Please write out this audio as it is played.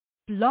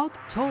Blog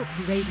Talk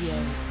Radio.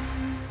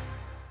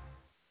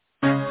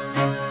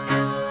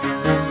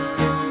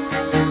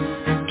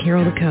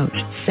 Carol the Coach.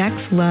 Sex,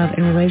 love,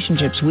 and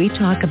relationships. We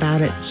talk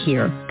about it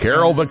here.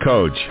 Carol the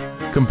Coach.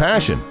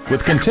 Compassion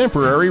with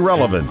contemporary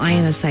relevance. I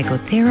am a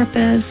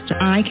psychotherapist.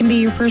 I can be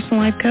your personal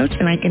life coach,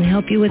 and I can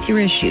help you with your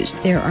issues.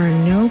 There are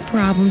no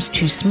problems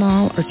too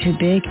small or too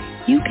big.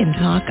 You can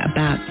talk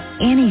about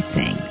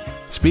anything.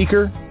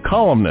 Speaker,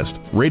 columnist,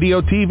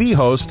 radio TV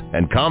host,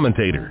 and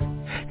commentator.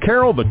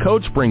 Carol the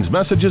Coach brings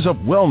messages of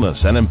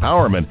wellness and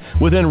empowerment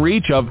within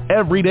reach of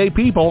everyday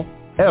people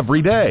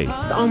every day.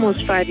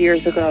 Almost 5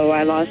 years ago,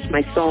 I lost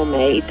my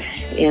soulmate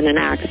in an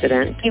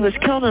accident. He was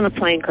killed in a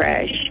plane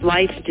crash.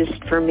 Life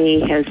just, for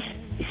me, has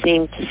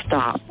seemed to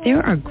stop.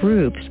 There are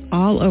groups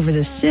all over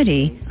the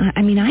city.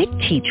 I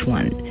teach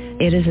one.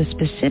 It is a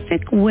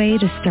specific way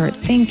to start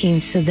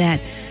thinking so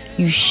that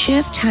you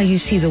shift how you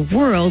see the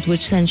world, which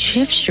then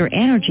shifts your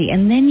energy,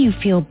 and then you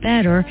feel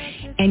better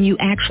and you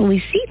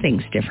actually see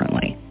things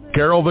differently.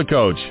 Carol the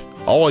Coach.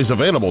 Always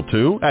available,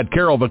 too, at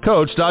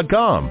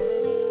carolthecoach.com.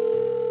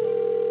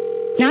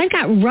 Now I've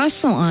got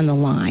Russell on the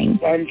line.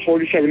 I'm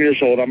 47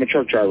 years old. I'm a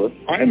truck driver.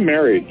 I'm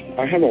married.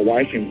 I have a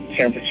wife in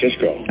San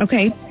Francisco.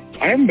 Okay.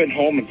 I haven't been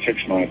home in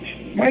 6 months.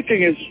 My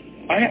thing is,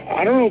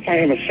 I don't know if I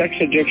have a sex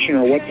addiction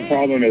or what the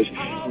problem is.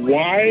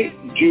 Why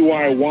do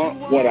I want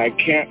what I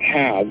can't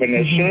have? And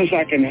as soon as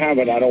I can have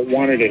it, I don't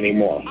want it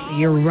anymore.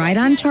 You're right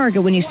on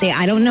target when you say,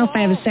 I don't know if I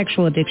have a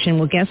sexual addiction.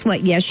 Well, guess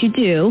what? Yes, you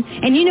do.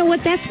 And you know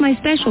what? That's my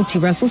specialty,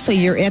 Russell. So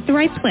you're at the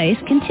right place.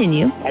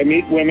 Continue. I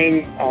meet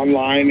women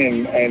online,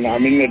 and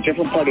I'm in a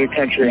different part of the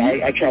country.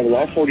 I travel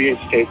all 48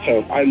 states,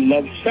 so I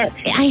love sex.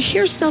 I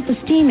hear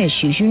self-esteem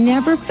issues. You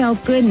never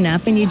felt good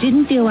enough, and you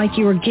didn't feel like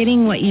you were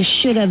getting what you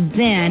should have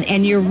then,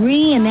 and you're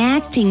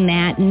reenacting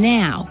that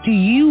now. Do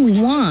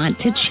you want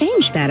to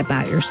change that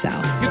about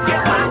yourself? You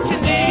get what you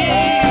need.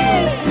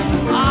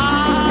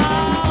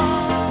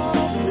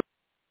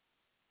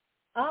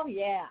 Oh,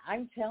 yeah,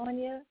 I'm telling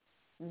you,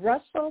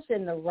 Russell's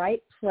in the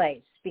right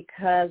place,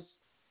 because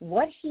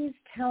what he's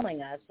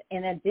telling us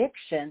in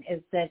addiction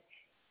is that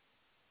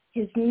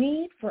his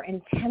need for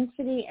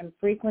intensity and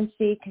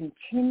frequency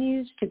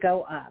continues to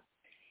go up.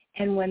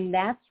 And when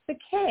that's the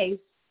case,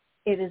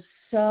 it is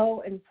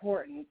so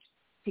important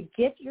to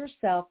get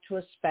yourself to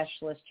a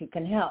specialist who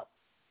can help.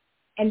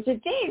 And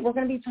today we're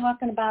going to be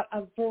talking about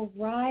a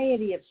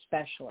variety of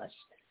specialists.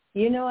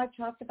 You know, I've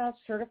talked about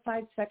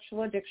certified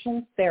sexual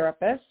addiction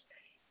therapists,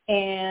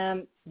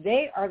 and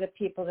they are the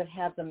people that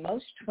have the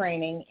most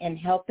training in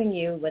helping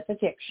you with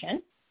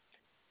addiction.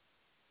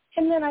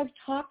 And then I've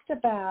talked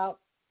about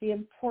the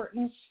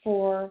importance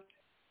for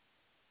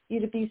you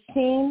to be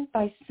seen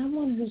by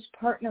someone who's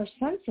partner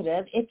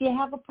sensitive if you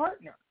have a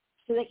partner,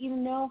 so that you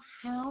know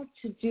how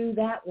to do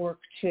that work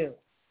too.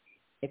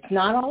 It's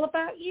not all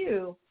about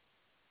you.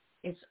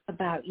 It's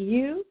about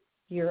you,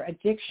 your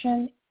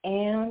addiction,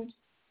 and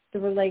the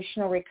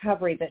relational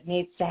recovery that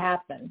needs to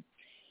happen.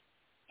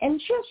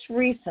 And just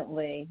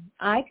recently,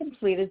 I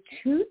completed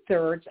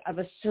 2/3 of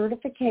a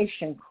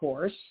certification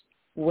course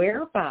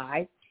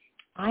whereby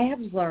I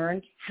have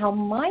learned how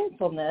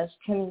mindfulness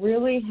can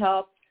really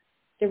help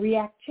the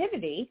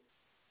reactivity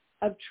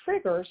of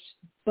triggers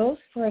both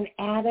for an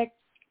addict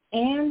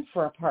and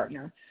for a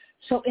partner.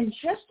 So in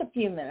just a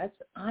few minutes,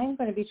 I'm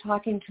going to be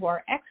talking to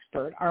our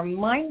expert, our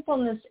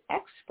mindfulness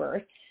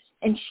expert,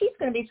 and she's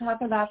going to be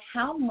talking about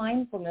how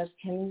mindfulness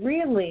can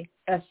really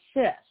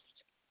assist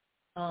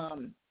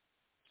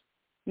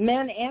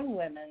men and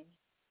women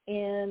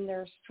in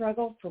their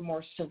struggle for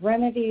more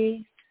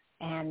serenity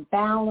and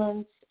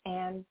balance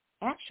and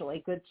actually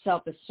good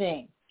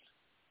self-esteem.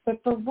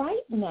 But for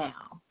right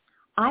now,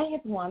 I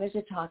had wanted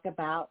to talk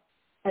about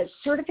a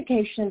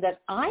certification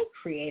that I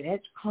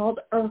created called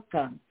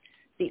IRCM,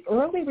 the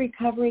Early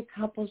Recovery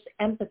Couples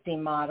Empathy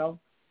Model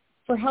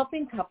for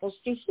helping couples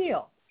to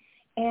heal.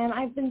 And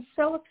I've been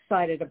so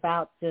excited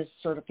about this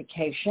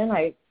certification.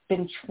 I've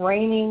been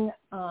training,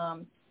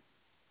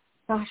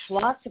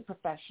 lots of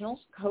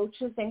professionals,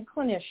 coaches, and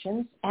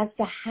clinicians as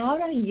to how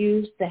to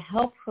use the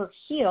Help Her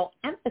Heal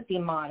empathy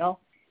model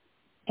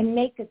and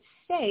make it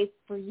safe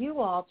for you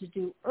all to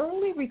do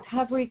early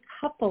recovery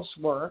couples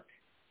work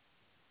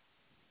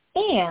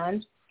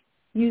and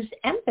use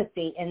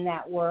empathy in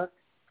that work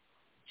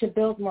to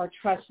build more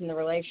trust in the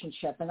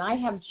relationship. And I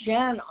have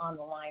Jen on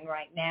the line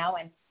right now.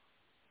 And,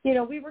 you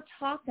know, we were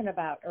talking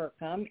about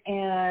IRCM,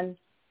 and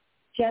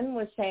Jen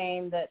was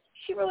saying that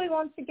she really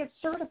wants to get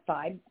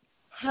certified.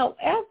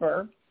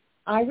 However,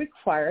 I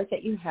require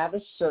that you have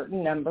a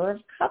certain number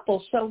of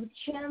couples. So,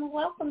 Jen,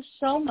 welcome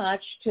so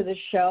much to the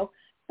show.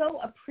 So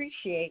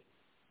appreciate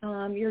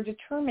your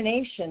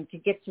determination to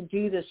get to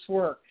do this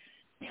work.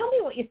 Tell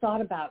me what you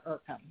thought about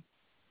IRCM.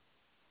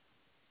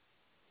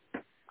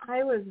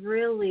 I was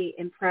really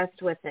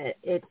impressed with it.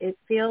 It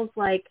feels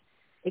like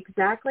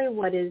exactly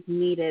what is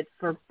needed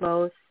for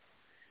both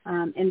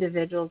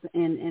individuals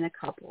in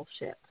a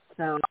coupleship.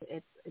 So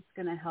it's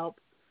going to help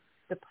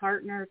the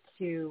partner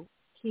to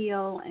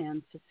heal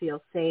and to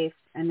feel safe,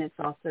 and it's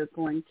also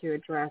going to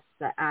address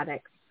the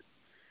addict's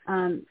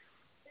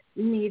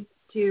need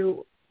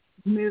to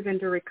move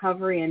into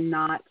recovery and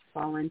not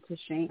fall into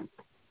shame.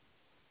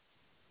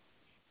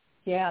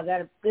 Yeah,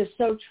 that is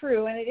so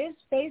true. And it is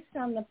based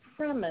on the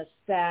premise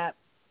that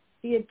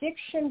the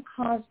addiction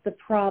caused the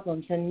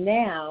problems. And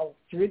now,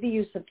 through the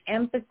use of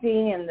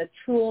empathy and the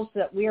tools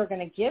that we are going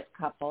to give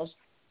couples,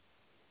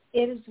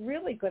 it is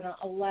really going to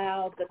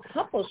allow the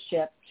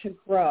coupleship to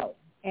grow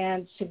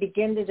and to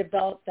begin to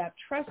develop that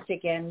trust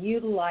again,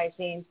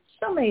 utilizing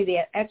so many of the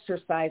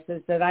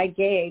exercises that I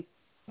gave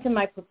to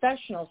my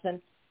professionals.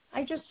 And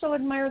I just so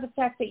admire the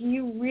fact that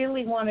you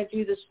really want to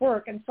do this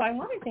work. And so I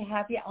wanted to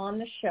have you on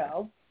the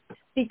show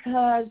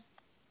because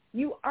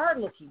you are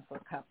looking for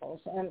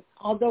couples. And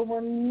although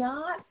we're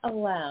not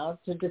allowed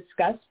to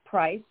discuss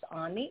price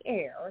on the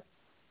air,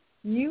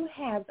 you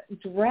have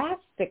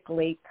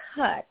drastically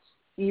cut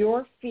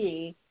your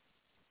fee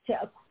to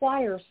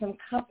acquire some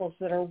couples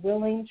that are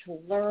willing to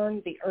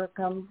learn the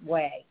Urkham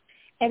way.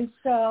 And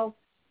so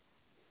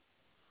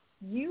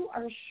you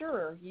are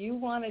sure you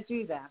want to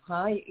do that,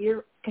 huh?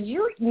 Because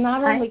you're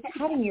not only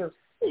cutting your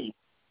fee,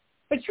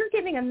 but you're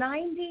giving a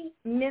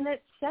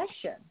 90-minute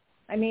session.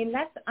 I mean,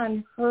 that's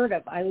unheard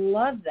of. I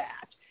love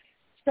that.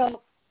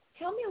 So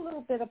tell me a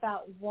little bit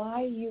about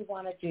why you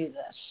want to do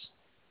this.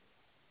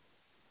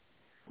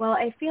 Well,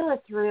 I feel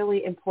it's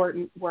really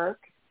important work,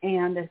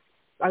 and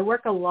I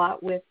work a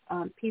lot with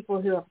people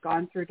who have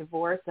gone through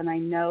divorce, and I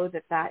know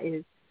that that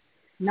is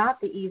not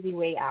the easy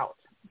way out,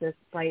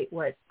 despite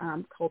what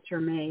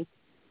culture may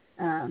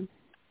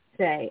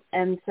say.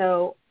 And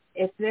so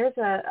if there's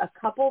a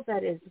couple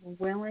that is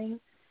willing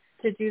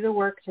to do the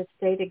work to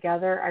stay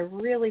together, I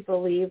really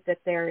believe that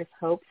there is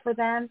hope for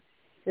them,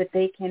 that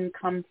they can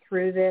come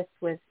through this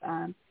with,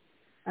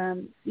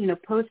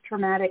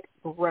 post-traumatic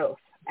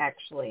growth,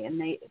 actually, and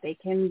they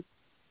can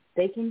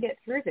get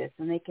through this,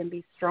 and they can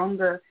be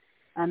stronger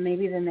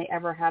maybe than they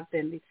ever have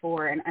been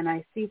before. And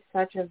I see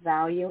such a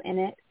value in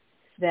it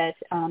that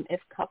if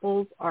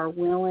couples are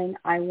willing,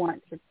 I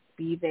want to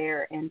be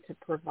there and to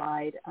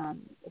provide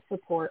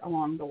support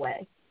along the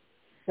way.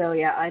 So,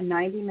 yeah, a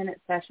 90-minute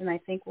session I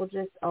think will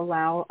just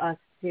allow us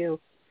to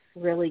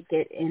really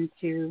get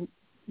into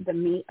the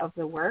meat of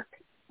the work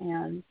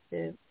and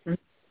to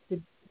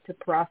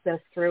process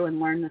through and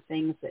learn the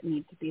things that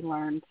need to be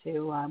learned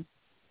to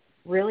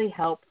really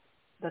help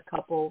the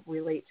couple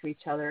relate to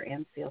each other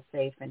and feel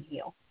safe and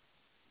heal.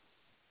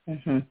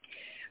 Mm-hmm.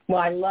 Well,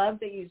 I love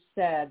that you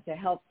said to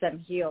help them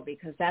heal,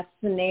 because that's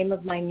the name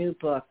of my new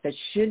book that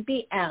should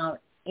be out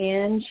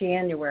in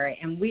January.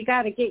 And we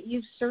got to get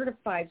you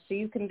certified so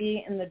you can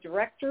be in the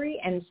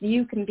directory and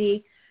you can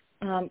be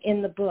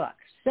in the book.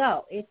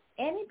 So if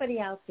anybody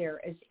out there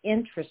is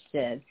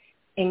interested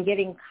in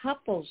getting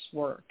couples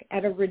work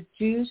at a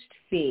reduced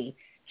fee,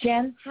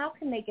 Jen, how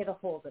can they get a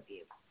hold of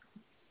you?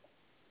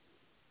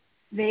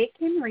 They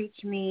can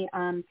reach me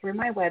through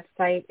my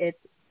website. It's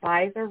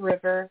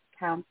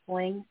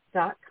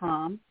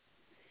bytherivercounseling.com,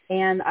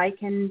 and I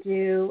can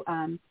do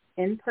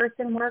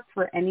in-person work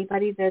for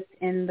anybody that's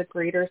in the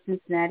greater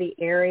Cincinnati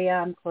area.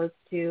 I'm close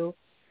to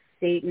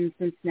Dayton,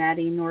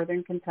 Cincinnati,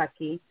 northern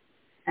Kentucky,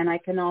 and I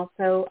can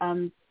also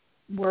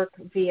work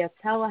via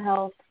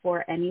telehealth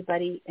for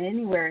anybody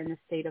anywhere in the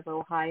state of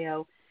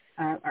Ohio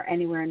or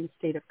anywhere in the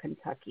state of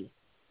Kentucky.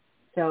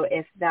 So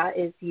if that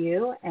is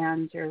you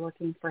and you're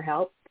looking for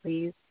help,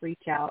 please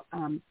reach out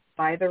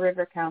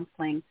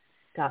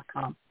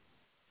bytherivercounseling.com.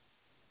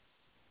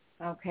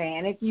 Okay,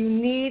 and if you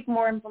need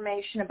more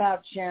information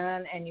about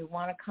Jen and you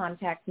want to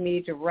contact me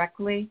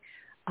directly,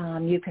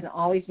 you can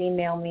always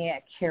email me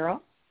at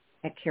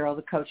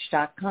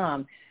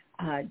carol@carolthecoach.com.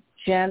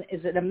 Jen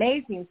is an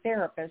amazing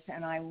therapist,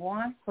 and I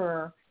want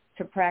her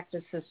to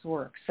practice this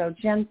work. So,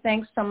 Jen,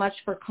 thanks so much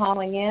for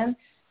calling in.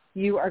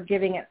 You are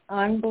giving an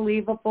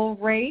unbelievable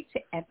rate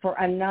for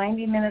a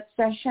 90-minute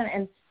session,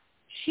 and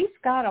she's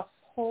got a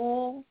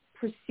whole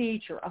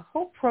procedure, a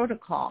whole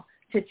protocol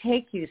to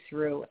take you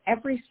through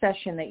every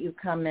session that you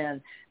come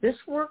in. This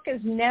work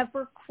is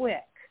never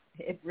quick.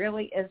 It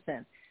really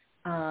isn't.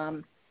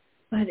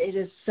 But it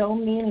is so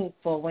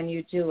meaningful when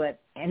you do it,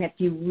 and if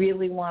you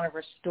really want to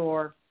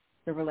restore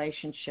the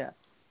relationship.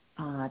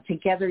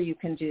 Together you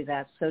can do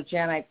that. So,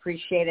 Jen, I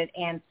appreciate it,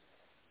 and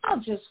I'll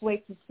just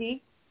wait to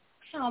see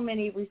how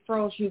many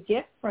referrals you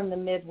get from the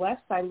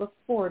Midwest. I look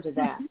forward to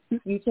that.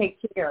 You take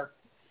care.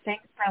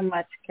 Thanks so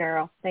much,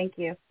 Carol. Thank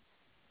you.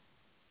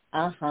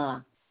 Uh-huh.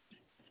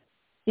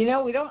 You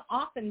know, we don't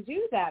often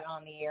do that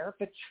on the air,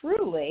 but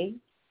truly,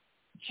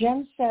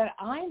 Jen said,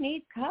 I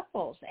need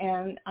couples,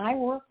 and I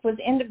work with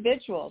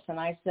individuals. And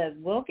I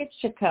said, we'll get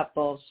you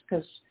couples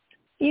because,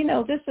 you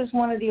know, this is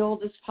one of the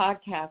oldest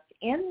podcasts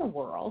in the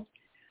world.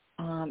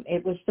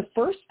 It was the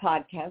first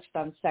podcast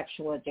on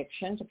sexual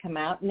addiction to come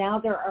out. Now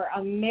there are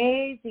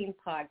amazing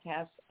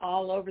podcasts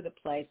all over the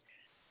place,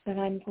 but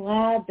I'm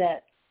glad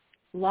that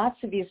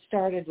lots of you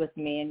started with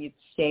me and you've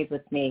stayed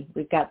with me.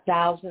 We've got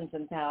thousands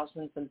and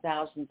thousands and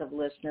thousands of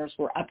listeners.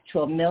 We're up to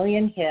 1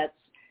 million hits.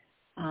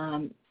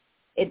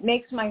 It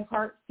makes my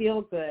heart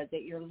feel good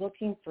that you're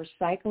looking for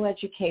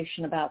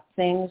psychoeducation about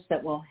things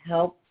that will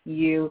help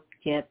you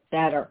get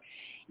better.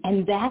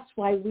 And that's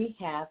why we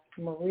have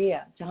Marie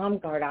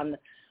Damgaard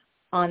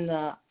on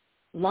the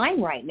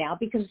line right now,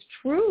 because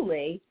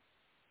truly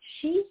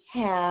she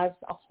has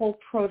a whole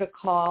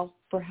protocol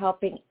for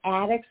helping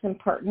addicts and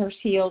partners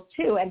heal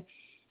too. And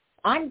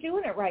I'm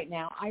doing it right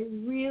now. I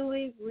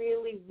really,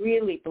 really,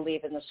 really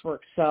believe in this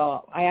work.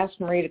 So I asked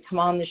Marie to come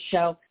on the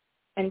show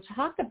and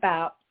talk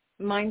about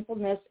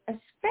mindfulness,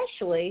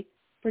 especially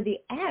for the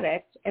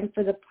addict and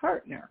for the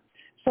partner.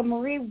 So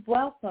Marie,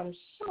 welcome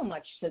so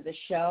much to the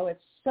show.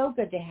 It's so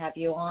good to have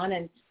you on,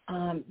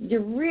 and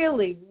you're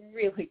really,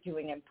 really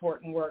doing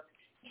important work.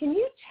 Can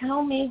you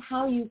tell me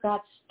how you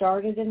got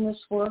started in this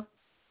work?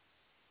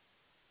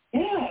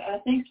 Yeah,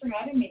 thanks for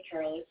having me,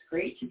 Carol. It's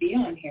great to be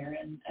on here,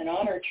 and an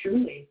honor,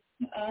 truly.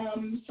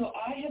 So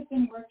I have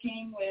been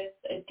working with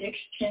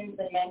addictions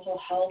and mental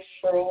health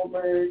for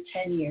over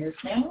 10 years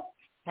now.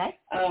 Okay.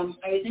 I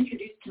was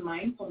introduced to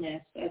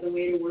mindfulness as a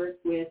way to work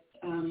with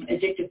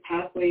addictive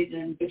pathways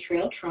and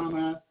betrayal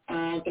trauma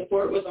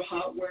before it was a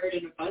hot word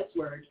and a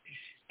buzzword.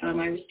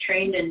 I was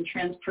trained in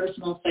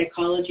transpersonal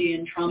psychology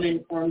and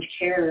trauma-informed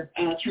care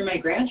through my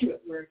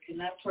graduate work, and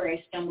that's where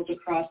I stumbled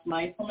across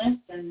mindfulness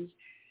and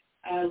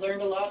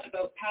learned a lot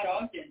about Pat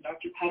Ogden,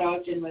 Dr. Pat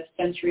Ogden with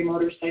sensory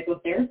motor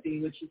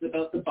psychotherapy, which is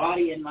about the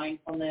body and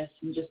mindfulness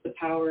and just the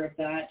power of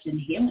that in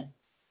healing.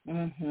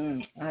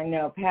 Mm-hmm. I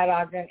know. Pat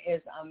Ogden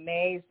is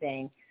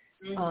amazing.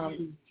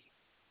 Mm-hmm.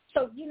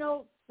 So,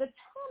 the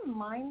term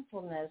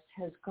mindfulness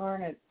has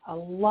garnered a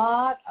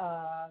lot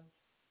of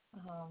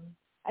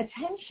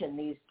attention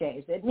these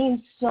days. It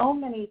means so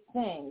many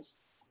things.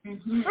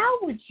 Mm-hmm. How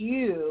would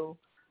you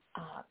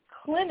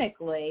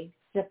clinically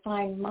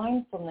define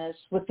mindfulness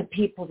with the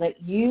people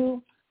that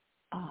you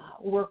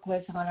work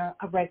with on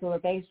a regular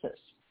basis?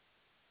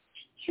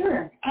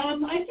 Sure.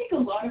 I think a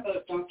lot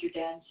about Dr.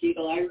 Dan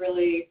Siegel. I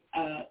really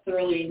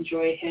thoroughly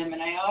enjoy him,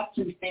 and I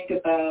often think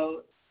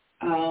about,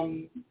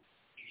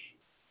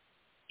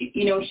 he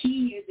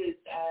uses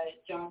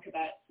John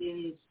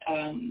Kabat-Zinn's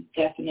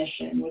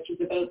definition, which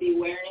is about the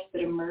awareness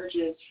that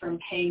emerges from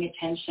paying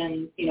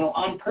attention,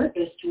 on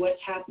purpose to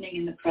what's happening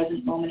in the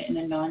present moment in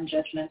a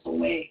non-judgmental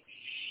way.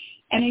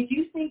 And I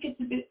do think it's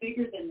a bit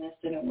bigger than this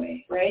in a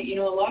way, right?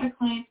 A lot of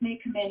clients may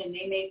come in and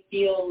they may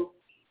feel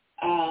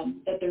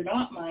that they're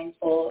not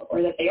mindful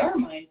or that they are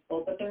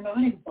mindful, but they're not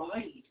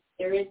embodied.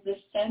 There is this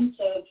sense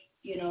of,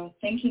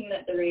 thinking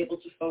that they're able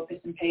to focus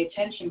and pay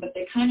attention, but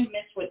they kind of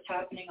miss what's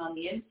happening on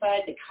the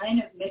inside. They kind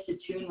of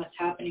misattune what's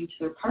happening to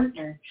their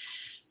partner.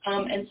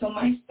 And so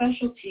my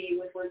specialty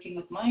with working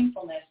with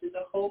mindfulness is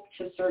a hope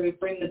to sort of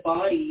bring the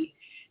body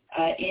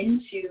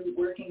into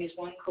working as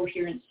one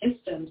coherent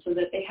system so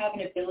that they have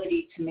an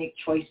ability to make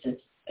choices.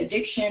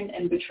 Addiction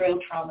and betrayal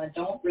trauma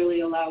don't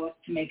really allow us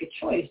to make a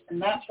choice, and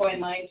that's why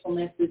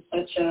mindfulness is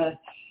such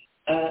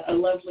a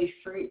lovely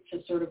fruit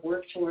to sort of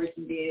work towards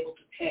and be able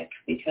to pick,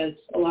 because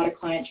a lot of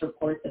clients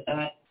report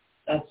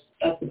that's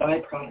the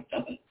byproduct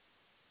of it.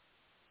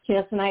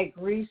 Yes, and I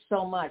agree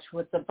so much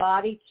with the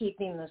body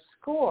keeping the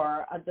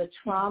score of the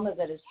trauma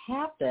that has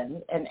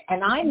happened, and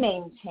I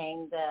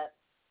maintain that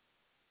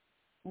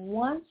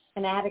once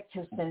an addict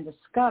has been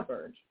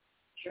discovered,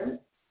 sure,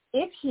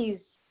 if he's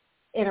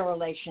in a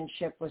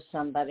relationship with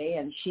somebody,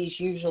 and she's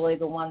usually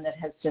the one that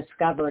has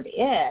discovered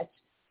it,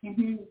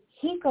 mm-hmm.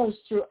 he goes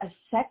through a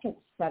second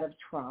set of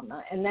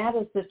trauma, and that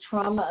is the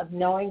trauma of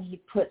knowing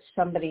he put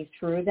somebody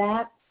through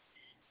that.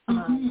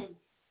 Mm-hmm.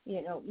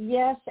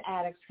 Yes,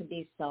 addicts could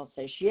be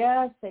selfish.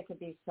 Yes, they could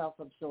be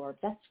self-absorbed.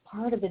 That's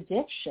part of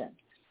addiction.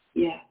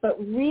 Yeah. But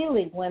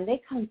really, when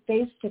they come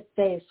face to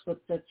face with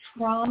the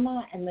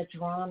trauma and the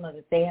drama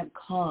that they have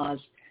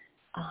caused,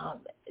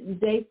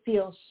 they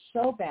feel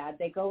so bad.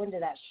 They go into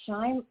that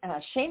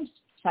shame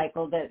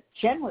cycle that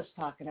Jen was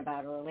talking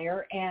about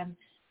earlier, and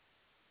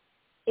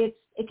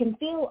it can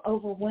feel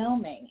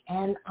overwhelming.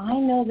 And I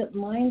know that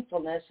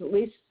mindfulness, at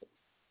least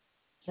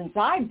since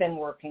I've been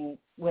working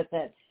with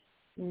it,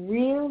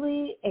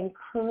 really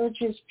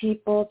encourages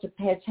people to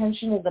pay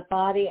attention to the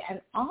body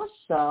and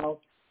also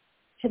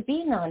to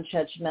be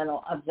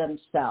non-judgmental of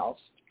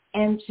themselves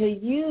and to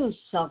use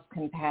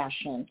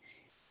self-compassion.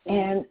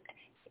 And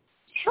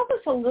tell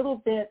us a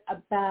little bit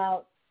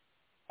about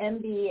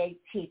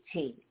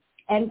MBATT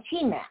and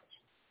TMAT.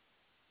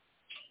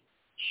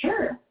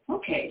 Sure.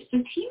 Okay. So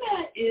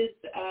TMAT is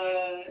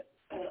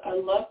a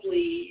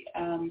lovely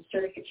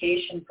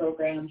certification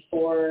program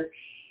for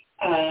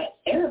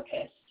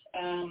therapists.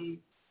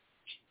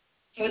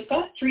 So it's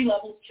got 3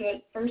 levels to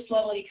it. First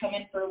level, you come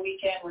in for a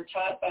weekend. We're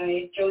taught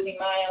by Josie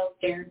Miles,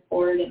 Darren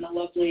Ford, and the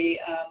lovely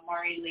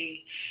Marie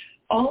Lee,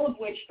 all of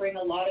which bring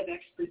a lot of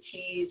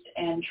expertise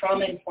and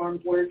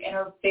trauma-informed work and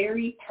are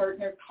very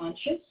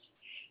partner-conscious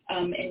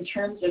in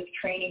terms of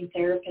training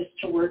therapists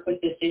to work with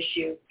this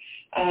issue.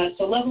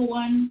 So level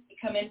 1, you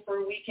come in for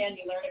a weekend,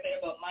 you learn a bit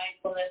about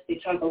mindfulness.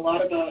 They talk a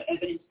lot about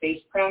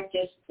evidence-based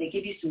practice. They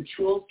give you some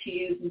tools to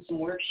use and some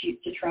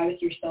worksheets to try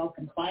with yourself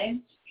and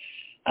clients.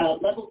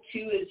 Level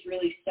 2 is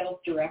really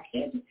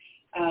self-directed,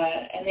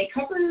 and they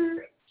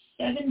cover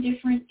 7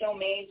 different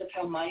domains of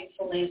how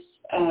mindfulness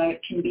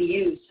can be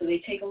used. So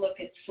they take a look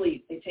at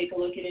sleep. They take a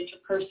look at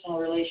interpersonal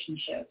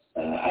relationships.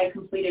 I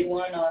completed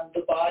one on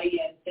the body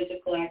and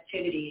physical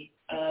activity,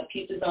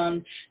 pieces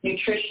on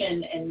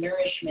nutrition and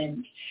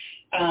nourishment,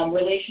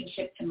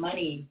 relationship to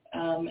money.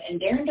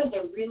 And Darren does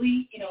a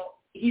really,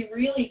 he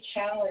really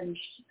challenged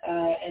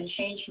and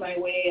changed my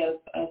way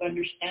of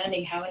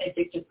understanding how an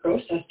addictive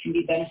process can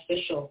be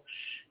beneficial.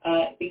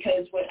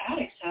 Because what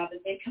addicts have is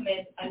they come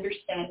in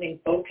understanding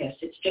focus.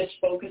 It's just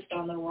focused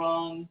on the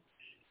wrong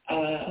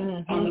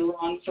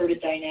sort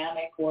of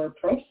dynamic or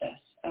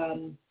process.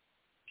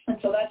 And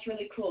so that's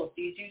really cool.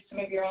 So you do some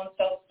of your own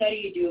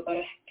self-study. You do about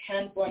a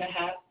handful and a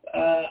half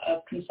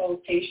of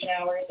consultation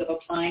hours of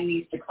applying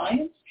these to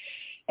clients.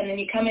 And then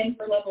you come in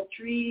for level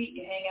 3,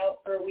 you hang out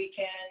for a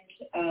weekend,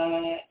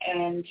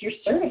 and you're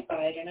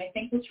certified. And I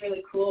think what's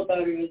really cool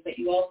about it is that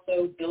you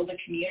also build a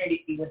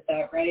community with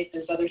that, right?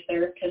 There's other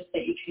therapists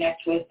that you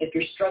connect with. If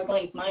you're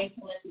struggling, if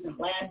mindfulness isn't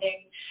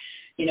landing,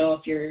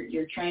 if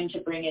you're trying to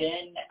bring it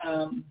in.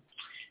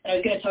 And I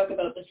was going to talk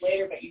about this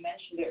later, but you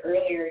mentioned it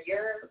earlier.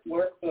 Your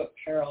workbook,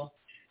 Carol,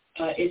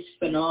 is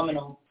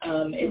phenomenal.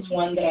 It's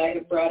one that I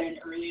have brought in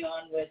early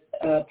on with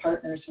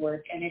partners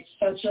work, and it's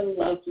such a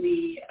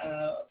lovely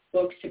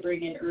book to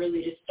bring in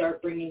early to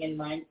start bringing in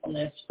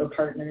mindfulness for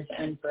partners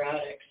and for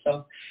addicts.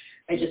 So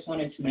I just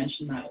wanted to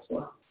mention that as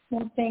well.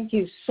 Well, thank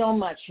you so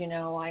much.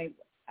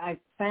 I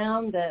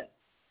found that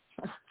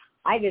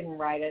I didn't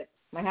write it.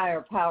 My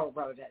higher power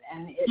wrote it,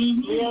 and it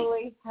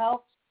really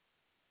helped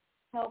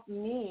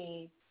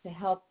me to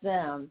help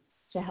them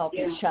to help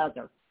each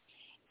other.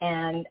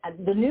 And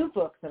the new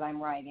book that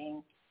I'm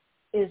writing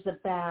is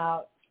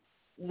about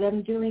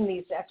them doing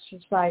these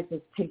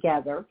exercises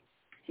together.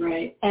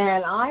 Right.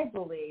 And I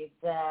believe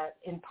that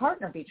in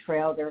partner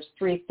betrayal, there's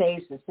 3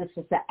 phases. This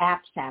is the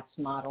APSAPS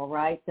model,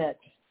 right? That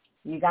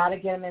you got to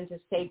get them into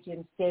safety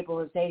and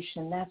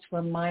stabilization. That's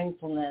where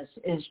mindfulness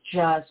is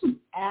just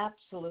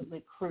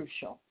absolutely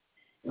crucial.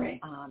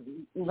 Right.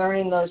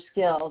 Learning those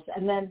skills.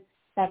 And then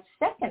that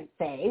second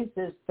phase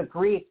is the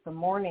grief, the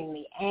mourning,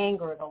 the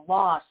anger, the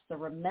loss, the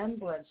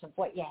remembrance of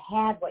what you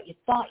had, what you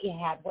thought you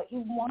had, what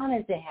you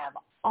wanted to have,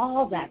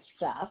 all that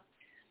stuff.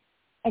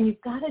 And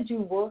you've got to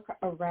do work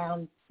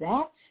around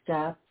that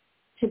stuff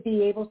to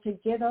be able to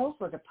get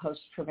over to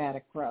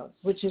post-traumatic growth,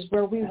 which is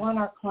where we want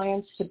our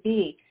clients to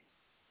be.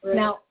 Right.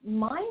 Now,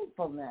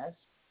 mindfulness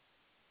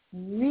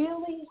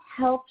really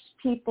helps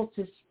people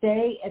to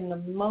stay in the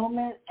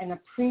moment and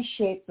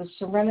appreciate the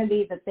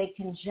serenity that they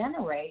can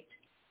generate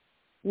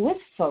with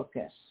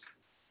focus.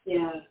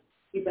 Yeah,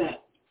 you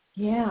bet.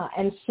 Yeah,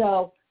 and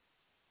so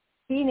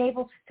being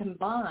able to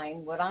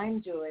combine what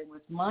I'm doing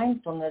with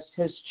mindfulness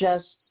has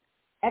just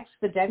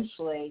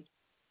exponentially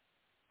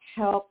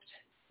helped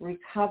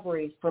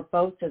recovery for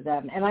both of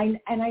them. And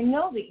I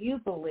know that you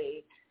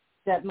believe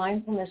that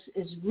mindfulness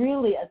is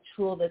really a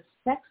tool that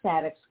sex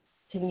addicts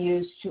can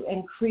use to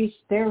increase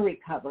their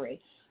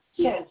recovery.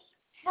 So yes.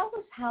 Tell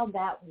us how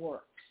that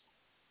works.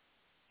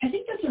 I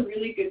think that's a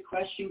really good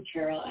question,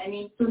 Carol. I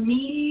mean, for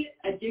me,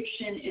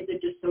 addiction is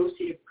a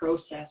dissociative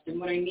process. And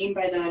what I mean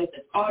by that is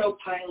it's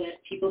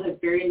autopilot. People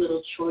have very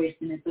little choice,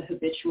 and it's a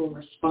habitual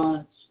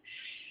response.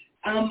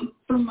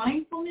 For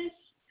mindfulness,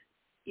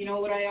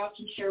 what I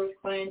often share with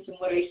clients and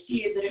what I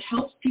see is that it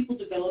helps people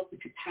develop the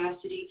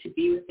capacity to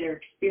be with their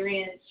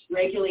experience,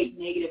 regulate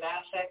negative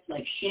affects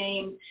like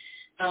shame,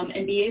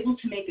 and be able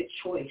to make a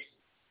choice,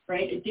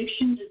 right?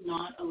 Addiction does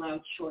not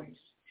allow choice.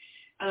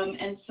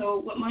 And so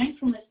what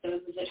mindfulness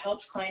does is it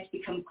helps clients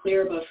become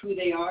clear about who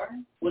they are,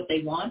 what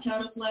they want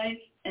out of life,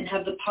 and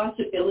have the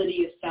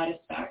possibility of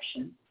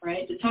satisfaction,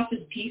 right? The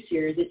toughest piece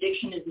here is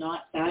addiction is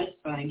not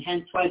satisfying,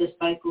 hence why the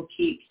cycle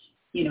keeps,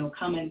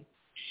 coming.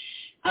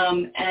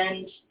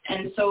 And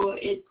so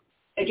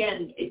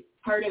it's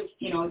part of,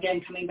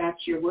 again, coming back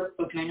to your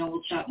workbook, and I know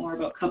we'll chat more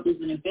about couples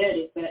in a bit,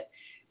 is that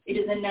it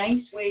is a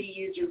nice way to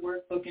use your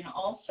workbook and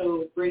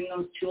also bring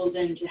those tools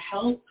in to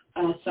help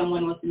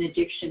someone with an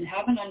addiction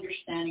have an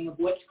understanding of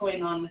what's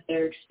going on with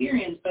their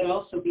experience, but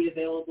also be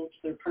available to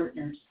their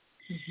partners.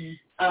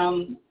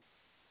 Mm-hmm. Is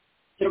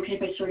it okay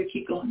if I sort of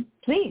keep going?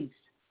 Please.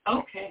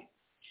 Okay.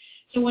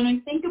 So when I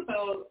think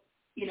about,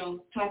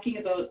 talking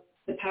about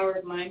the power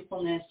of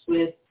mindfulness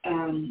with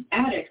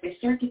addicts, I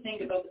start to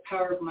think about the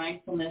power of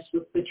mindfulness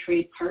with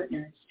betrayed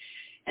partners.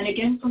 And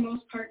again, for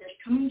most partners,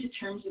 coming to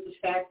terms with the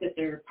fact that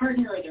their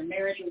partner or their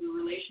marriage or their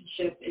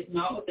relationship is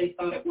not what they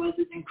thought it was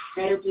is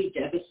incredibly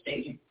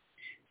devastating,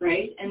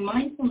 right? And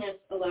mindfulness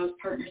allows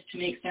partners to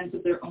make sense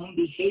of their own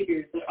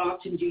behaviors that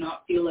often do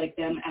not feel like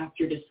them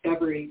after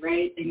discovery,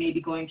 right? They may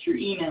be going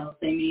through emails.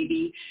 They may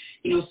be,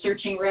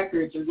 searching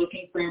records or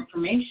looking for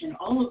information,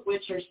 all of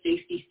which are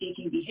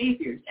safety-seeking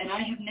behaviors. And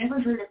I have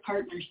never heard a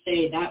partner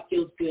say, that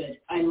feels good.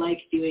 I like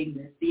doing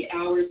this. The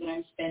hours that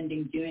I'm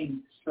spending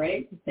doing this,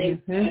 right?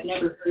 I've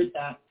never heard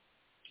that.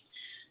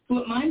 So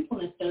what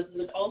mindfulness does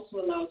is it also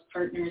allows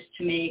partners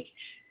to make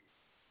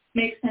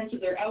sense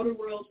of their outer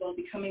world while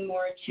becoming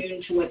more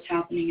attuned to what's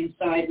happening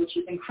inside, which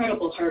is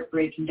incredible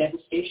heartbreak and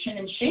devastation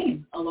and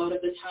shame a lot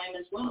of the time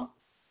as well.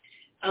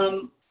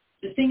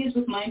 The thing is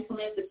with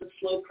mindfulness, it's a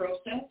slow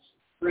process,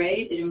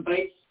 right? It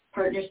invites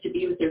partners to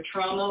be with their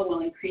trauma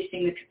while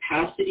increasing the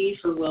capacity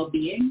for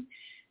well-being,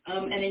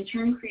 and in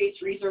turn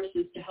creates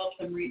resources to help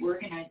them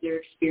reorganize their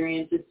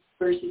experiences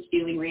versus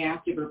feeling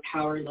reactive or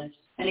powerless.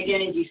 And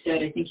again, as you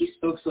said, I think you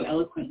spoke so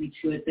eloquently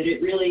to it, that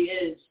it really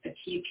is a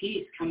key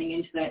piece coming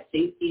into that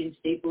safety and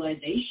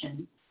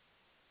stabilization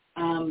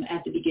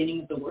at the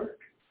beginning of the work.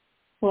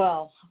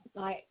 Well,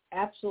 I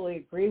absolutely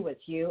agree with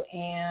you.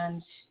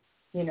 And,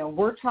 you know,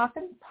 we're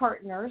talking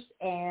partners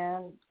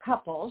and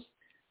couples,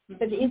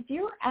 but if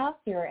you're out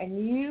there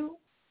and you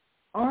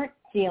aren't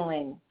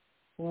dealing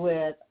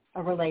with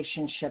a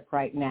relationship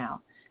right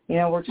now, you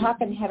know, we're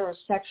talking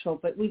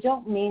heterosexual, but we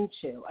don't mean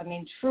to. I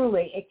mean,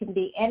 truly, it can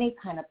be any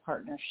kind of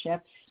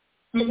partnership.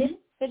 But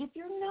if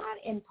you're not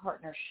in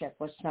partnership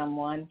with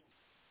someone,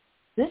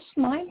 this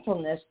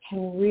mindfulness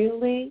can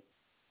really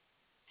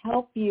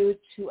help you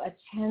to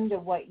attend to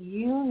what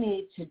you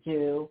need to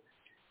do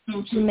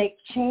to make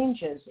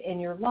changes in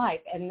your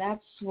life. And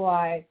that's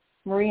why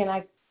Marie and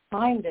I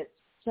find it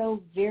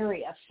so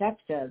very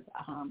effective.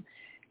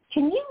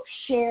 Can you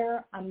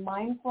share a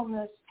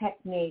mindfulness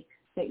technique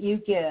that you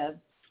give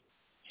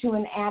to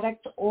an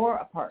addict or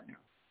a partner?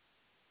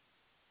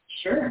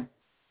 Sure.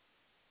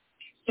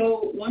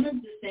 So one of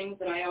the things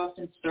that I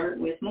often start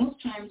with,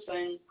 most times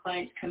when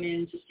clients come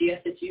in to see us,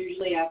 it's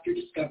usually after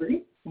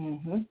discovery,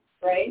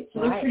 right?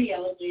 So they're pretty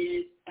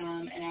elevated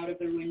and out of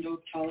their window of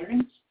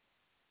tolerance.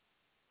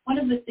 One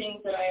of the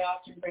things that I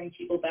often bring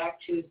people back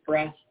to is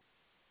breath,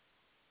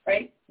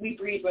 right? We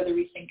breathe whether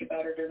we think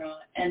about it or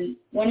not. And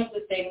one of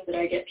the things that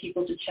I get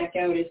people to check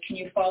out is, can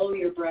you follow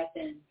your breath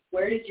in?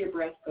 Where does your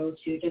breath go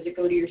to? Does it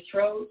go to your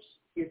throat,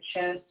 your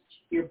chest,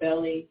 your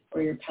belly,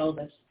 or your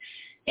pelvis?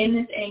 In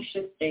this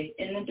anxious state,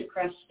 in the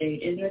depressed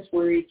state, in this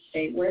worried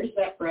state, where does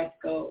that breath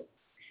go?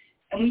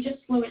 And we just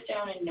slow it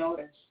down and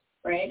notice,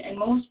 right? And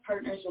most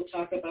partners will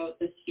talk about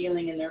this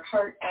feeling in their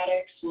heart.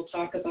 Addicts will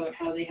talk about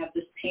how they have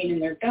this pain in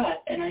their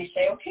gut. And I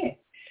say, okay,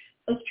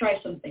 let's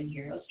try something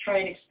here. Let's try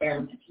an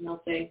experiment. And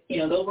they'll say, you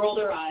know, they'll roll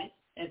their eyes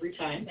every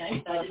time.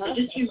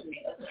 Just humor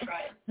me. Let's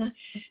try it.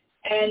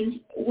 And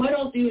what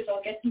I'll do is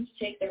I'll get them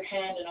to take their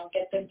hand and I'll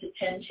get them to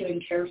tend to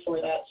and care for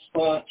that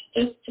spot,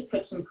 just to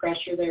put some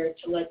pressure there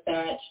to let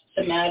that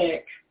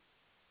somatic,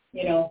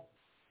 you know,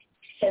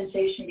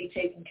 sensation be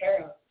taken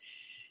care of.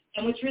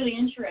 And what's really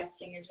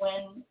interesting is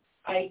when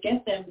I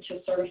get them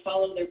to sort of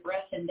follow their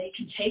breath and they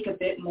can take a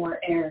bit more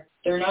air.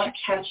 They're not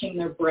catching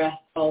their breath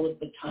all of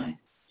the time.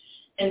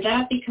 And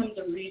that becomes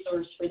a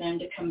resource for them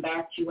to come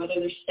back to, whether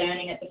they're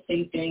standing at the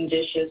sink doing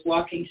dishes,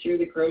 walking through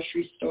the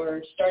grocery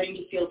store, starting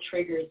to feel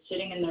triggered,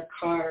 sitting in their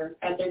car,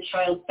 at their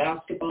child's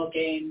basketball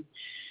game,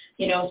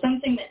 you know,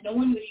 something that no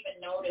one would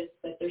even notice,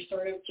 that they're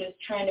sort of just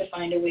trying to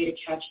find a way to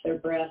catch their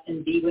breath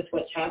and be with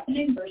what's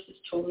happening versus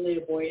totally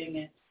avoiding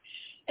it.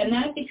 And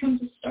that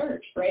becomes a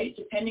start, right,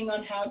 depending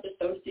on how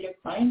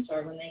dissociative clients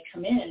are when they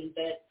come in,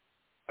 that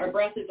our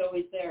breath is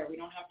always there. We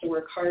don't have to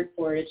work hard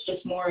for it. It's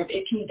just more of,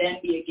 it can then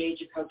be a gauge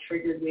of how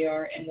triggered we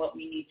are and what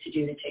we need to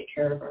do to take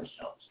care of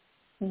ourselves.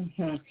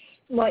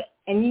 Well,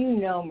 and you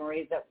know,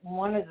 Marie, that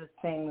one of the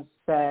things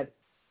that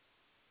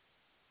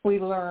we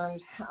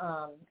learned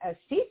as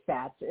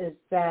CSATs is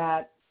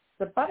that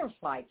the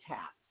butterfly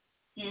tap,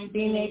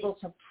 being able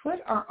to put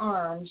our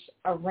arms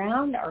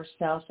around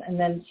ourselves and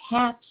then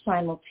tap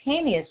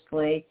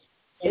simultaneously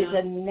is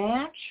a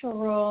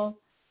natural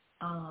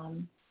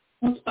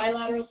it's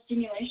bilateral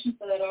stimulation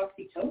for that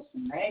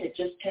oxytocin, right? It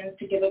just tends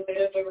to give a bit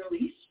of a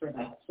release for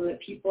that so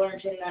that people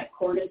aren't in that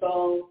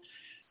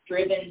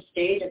cortisol-driven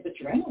state of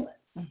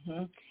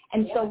adrenaline.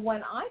 And so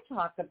when I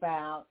talk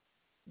about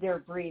their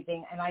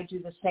breathing, and I do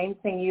the same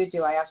thing you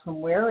do, I ask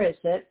them, where is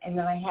it? And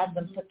then I have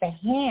them put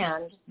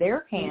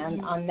their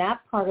hand on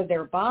that part of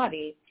their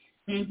body.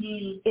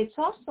 It's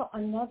also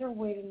another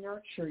way to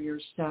nurture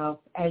yourself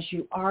as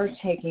you are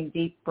taking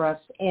deep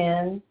breaths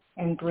in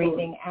and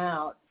breathing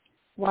out,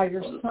 while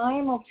you're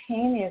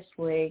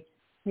simultaneously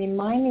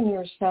reminding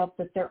yourself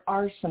that there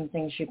are some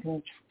things you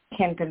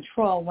can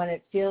control when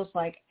it feels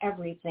like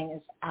everything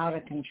is out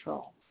of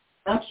control.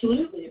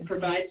 Absolutely. It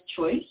provides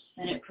choice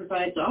and it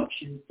provides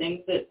options,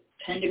 things that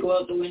tend to go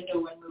out the window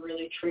when we're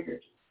really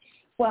triggered.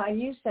 Well, and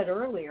you said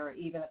earlier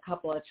even a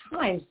couple of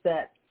times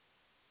that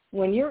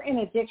when you're in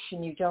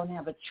addiction, you don't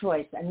have a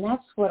choice. And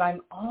that's what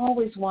I'm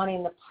always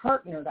wanting the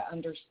partner to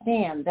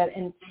understand, that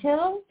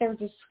until they're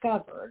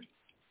discovered,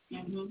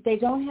 they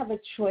don't have a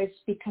choice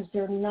because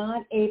they're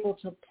not able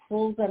to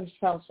pull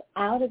themselves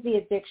out of the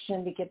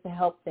addiction to get the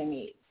help they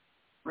need.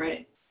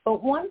 Right.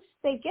 But once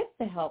they get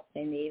the help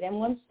they need and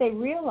once they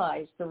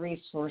realize the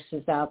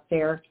resources out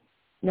there,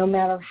 no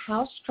matter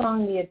how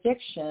strong the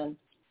addiction,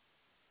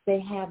 they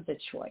have the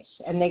choice.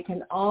 And they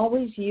can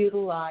always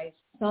utilize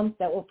something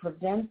that will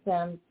prevent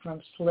them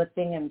from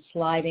slipping and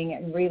sliding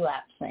and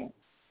relapsing.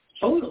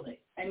 Totally.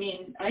 I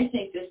mean, I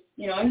think this,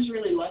 you know, I was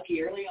really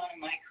lucky early on in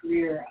my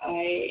career.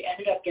 I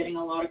ended up getting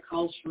a lot of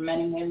calls from men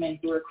and women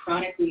who were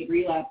chronically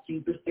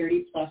relapsing for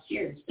 30 plus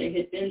years. They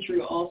had been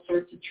through all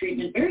sorts of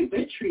treatment, very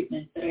good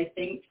treatment that I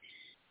think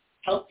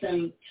helped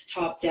them to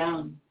top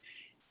down.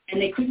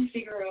 And they couldn't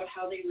figure out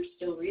how they were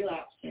still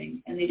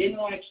relapsing. And they didn't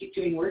want to keep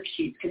doing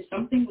worksheets because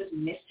something was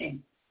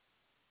missing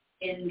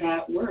in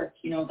that work,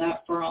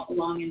 that far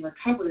along in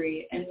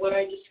recovery. And what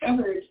I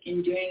discovered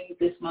in doing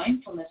this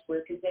mindfulness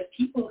work is that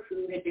people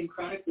who had been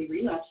chronically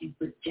relapsing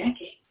for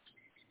decades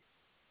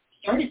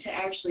started to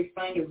actually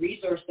find a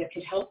resource that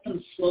could help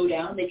them slow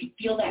down. They could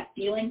feel that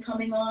feeling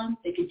coming on.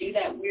 They could do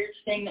that weird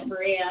thing that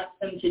Marie asked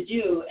them to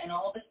do, and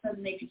all of a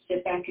sudden they could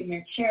sit back in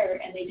their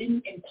chair, and they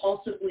didn't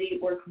impulsively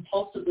or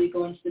compulsively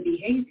go into the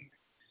behavior.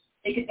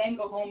 They could then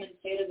go home and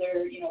say to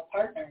their,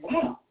 partner,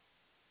 wow,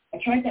 I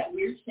tried that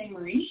weird thing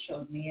Marie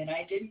showed me, and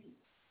I didn't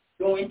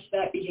go into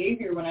that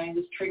behavior when I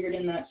was triggered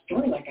in that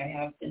store like I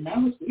have, and that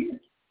was weird.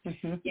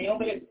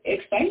 But it's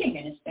exciting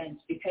in a sense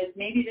because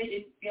maybe they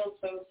didn't feel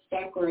so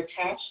stuck or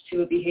attached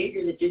to a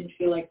behavior that didn't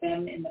feel like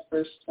them in the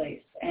first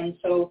place. And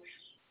so,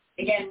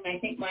 again, I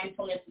think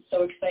mindfulness is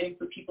so exciting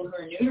for people who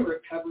are new to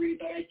recovery,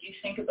 but I do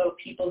think about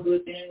people who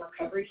have been in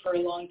recovery for a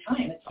long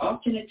time. It's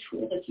often a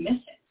tool that's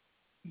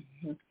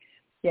missing.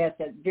 Yes,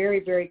 that's a very,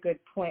 very good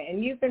point.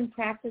 And you've been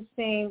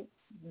practicing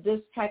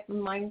this type of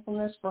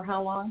mindfulness for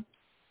how long?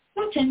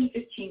 About 10 to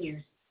 15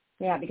 years.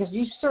 Yeah, because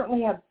you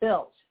certainly have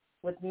built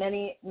with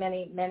many,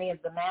 many, many of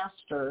the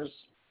masters,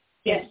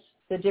 yes,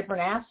 the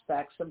different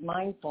aspects of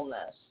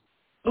mindfulness.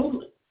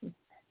 Totally.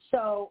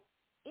 So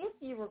if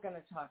you were going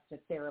to talk to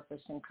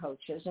therapists and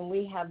coaches, and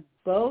we have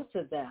both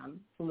of them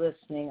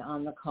listening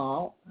on the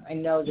call, I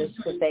know this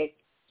because they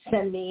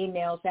send me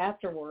emails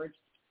afterwards,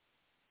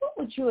 what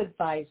would you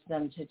advise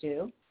them to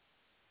do?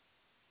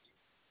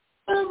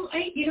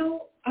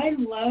 I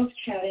love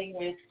chatting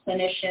with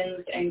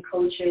clinicians and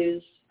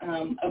coaches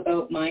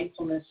about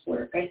mindfulness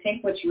work. I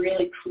think what's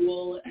really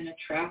cool and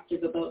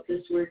attractive about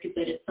this work is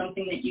that it's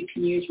something that you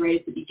can use right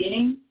at the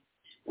beginning,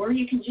 or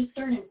you can just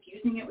start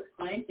infusing it with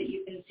clients that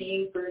you've been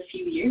seeing for a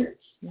few years.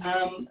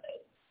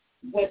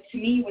 What's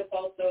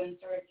also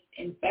sort of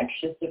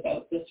infectious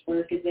about this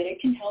work is that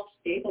it can help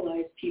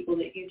stabilize people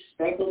that you've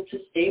struggled to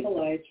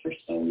stabilize for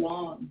so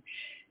long,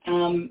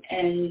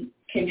 and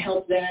can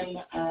help them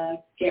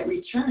get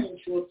returned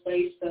to a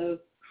place of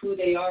who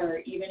they are,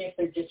 even if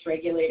they're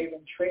dysregulated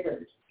and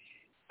triggered.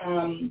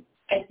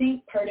 I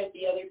think part of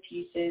the other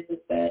piece is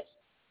that,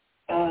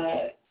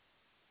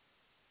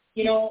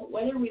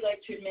 whether we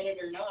like to admit it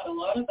or not, a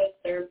lot of us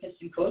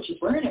therapists and coaches,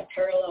 we're in a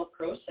parallel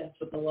process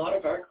with a lot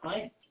of our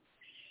clients.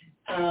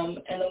 And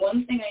the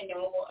one thing I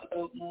know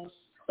about most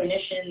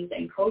clinicians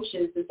and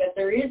coaches is that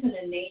there is an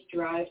innate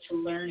drive to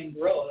learn and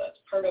grow. That's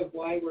part of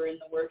why we're in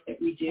the work that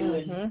we do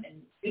and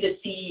do the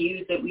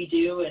CEUs that we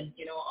do and,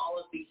 all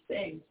of these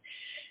things.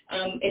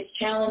 It's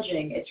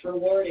challenging, it's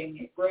rewarding,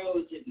 it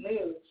grows, it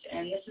moves,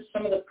 and this is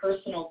some of the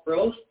personal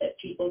growth that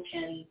people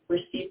can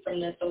receive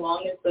from this,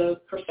 along with the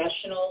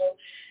professional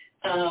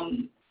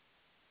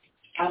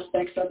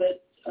aspects of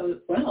it as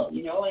well,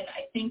 and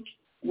I think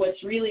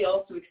what's really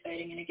also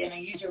exciting, and again, I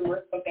use your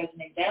workbook as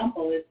an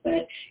example, is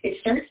that it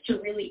starts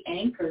to really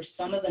anchor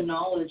some of the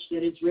knowledge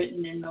that is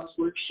written in those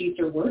worksheets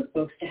or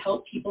workbooks to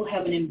help people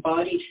have an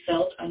embodied,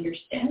 felt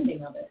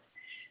understanding of it.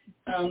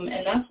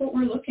 And that's what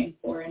we're looking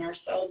for in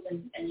ourselves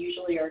and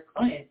usually our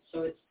clients.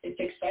 So it's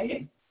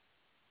exciting.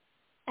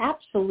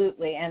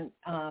 Absolutely. And,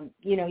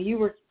 you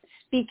were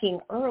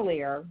speaking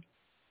earlier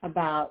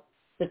about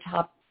the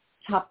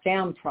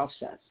top-down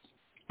process.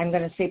 I'm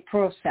going to say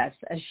process,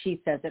 as she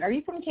says it. Are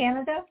you from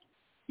Canada?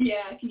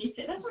 Yeah, can you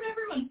say that's what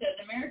everyone says?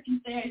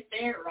 Americans say I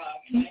say it wrong.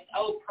 And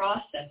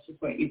process is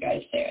what you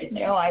guys say, I think.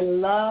 No, I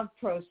love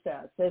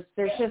process.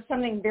 There's just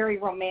something very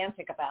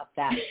romantic about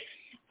that.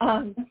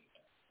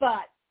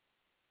 But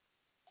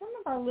some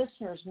of our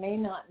listeners may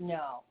not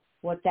know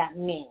what that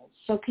means.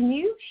 So can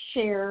you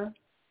share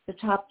the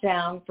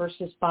top-down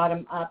versus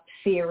bottom-up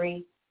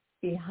theory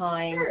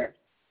behind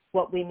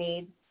what we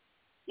need?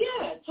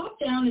 Yeah,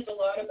 top-down is a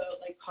lot about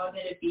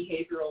cognitive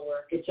behavioral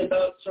work. It's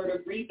about sort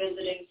of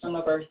revisiting some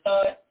of our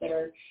thoughts, that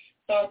our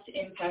thoughts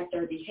impact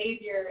our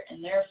behavior,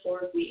 and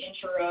therefore if we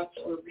interrupt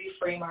or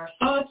reframe our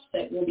thoughts,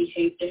 that we'll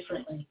behave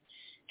differently.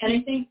 And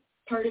I think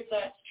part of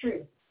that's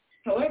true.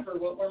 However,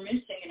 what we're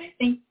missing, and I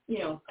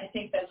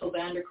think Bessel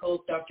van der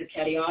Kolk, Dr.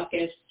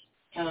 Katiakis,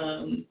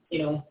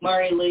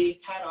 Marie Lee,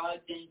 Pat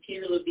Ogden,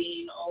 Peter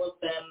Levine, all of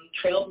them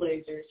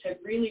trailblazers have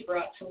really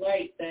brought to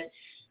light that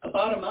a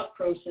bottom-up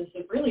process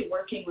of really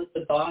working with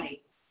the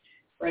body,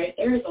 right?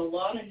 There is a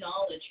lot of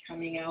knowledge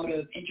coming out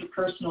of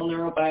interpersonal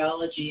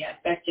neurobiology,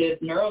 affective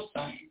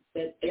neuroscience,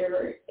 that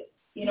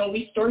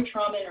we store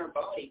trauma in our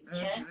body. We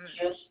can't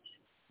just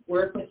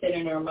work with it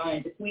in our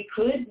mind. If we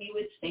could, we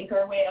would think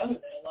our way out of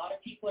it. A lot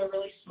of people are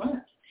really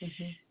smart.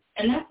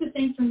 And that's the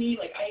thing for me,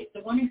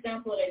 the one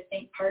example that I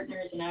think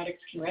partners and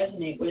addicts can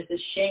resonate with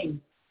is shame.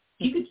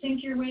 If you could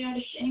think your way out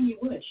of shame, you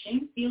would.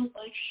 Shame feels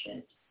like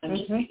shit. I'm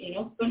just,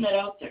 putting that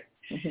out there.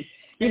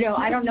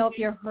 I don't know if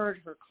you heard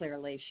her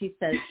clearly. She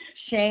says,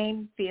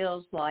 shame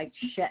feels like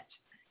shit.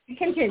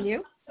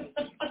 Continue.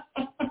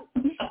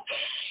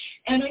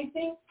 And I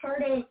think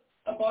part of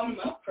a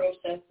bottom-up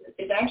process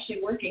is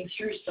actually working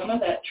through some of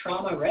that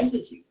trauma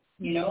residue.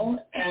 you know,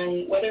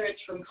 and whether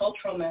it's from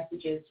cultural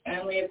messages,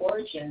 family of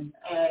origin,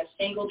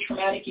 single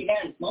traumatic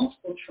events,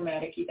 multiple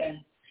traumatic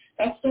events,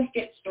 that stuff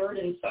gets stored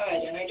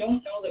inside, and I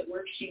don't know that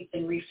worksheets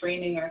and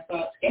reframing our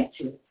thoughts get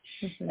to it.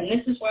 Mm-hmm. And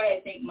this is why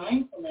I think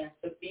mindfulness,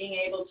 of being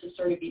able to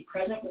sort of be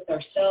present with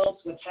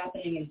ourselves, what's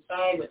happening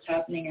inside, what's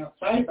happening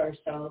outside of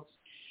ourselves,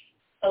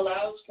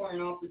 allows for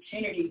an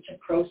opportunity to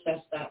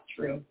process that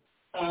through.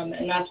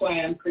 And that's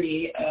why I'm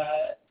pretty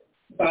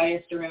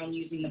biased around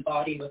using the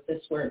body with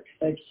this work.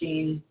 I've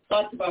seen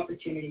lots of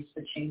opportunities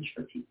for change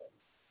for people.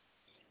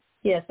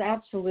 Yes,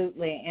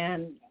 absolutely.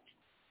 And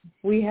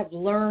we have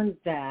learned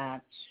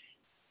that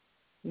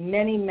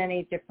many,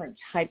 many different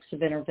types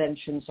of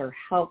interventions are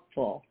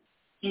helpful.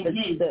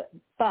 Mm-hmm.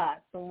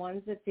 But the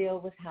ones that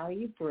deal with how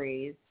you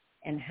breathe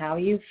and how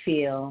you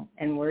feel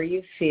and where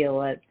you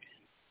feel it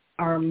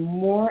are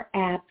more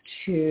apt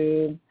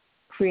to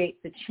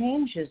create the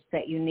changes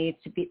that you need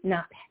to be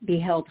not be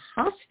held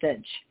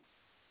hostage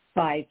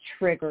by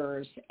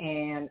triggers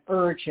and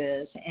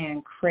urges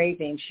and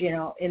cravings. You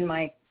know, in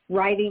my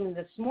writing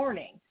this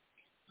morning,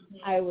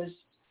 I was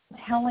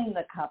telling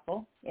the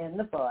couple in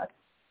the book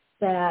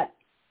that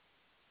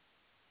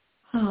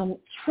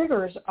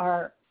triggers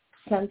are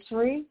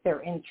sensory, they're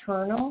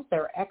internal,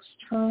 they're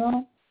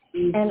external,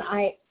 and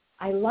I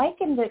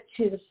likened it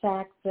to the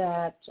fact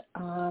that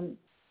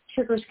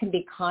triggers can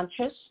be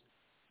conscious.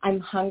 I'm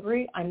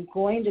hungry, I'm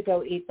going to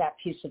go eat that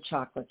piece of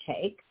chocolate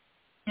cake.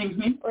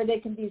 Mm-hmm. Or they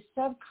can be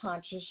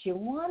subconscious. You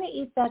want to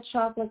eat that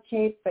chocolate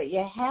cake, but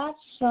you have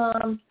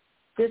some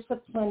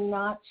discipline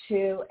not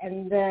to,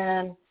 and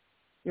then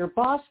your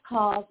boss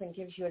calls and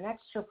gives you an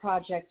extra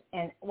project,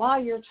 and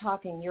while you're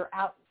talking, you're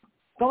out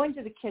going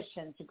to the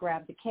kitchen to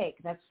grab the cake.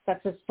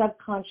 That's a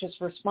subconscious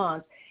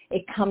response.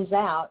 It comes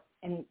out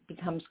and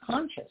becomes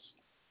conscious.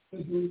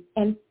 Mm-hmm.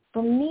 And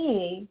for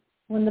me,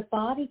 when the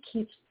body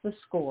keeps the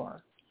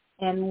score,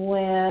 and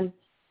when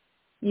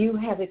you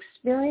have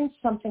experienced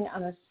something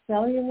on a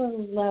cellular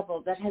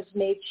level that has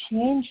made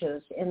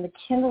changes in the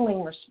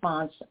kindling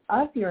response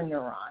of your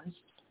neurons,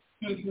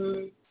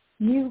 mm-hmm.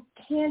 you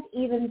can't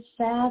even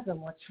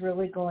fathom what's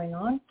really going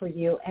on for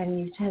you, and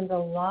you tend to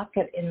lock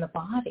it in the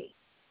body.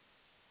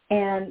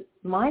 And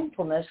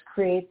mindfulness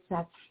creates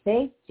that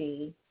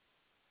safety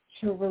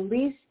to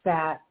release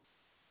that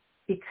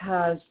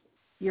because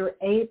you're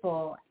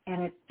able,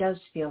 and it does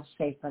feel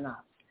safe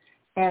enough.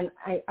 And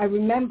I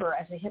remember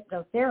as a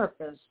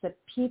hypnotherapist that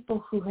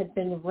people who had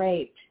been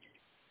raped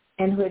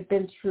and who had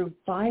been through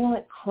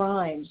violent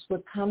crimes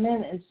would come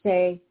in and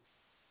say,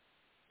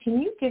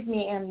 can you give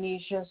me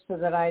amnesia so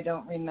that I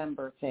don't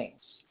remember things?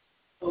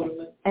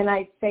 Mm-hmm. And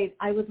I'd say,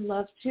 I would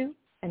love to,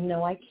 and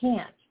no, I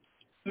can't.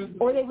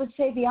 Mm-hmm. Or they would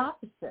say the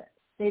opposite.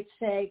 They'd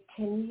say,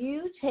 can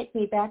you take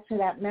me back to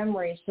that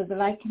memory so that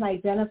I can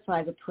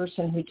identify the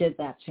person who did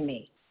that to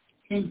me?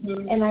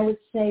 Mm-hmm. And I would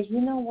say,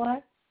 you know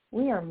what?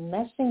 We are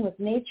messing with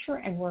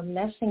nature, and we're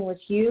messing with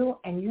you,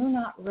 and you're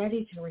not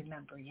ready to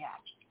remember yet.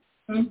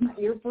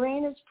 Mm-hmm. Your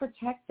brain is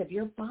protective.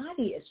 Your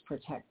body is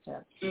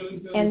protective.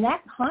 Mm-hmm. And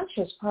that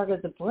conscious part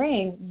of the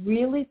brain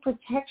really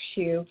protects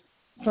you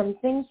from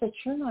things that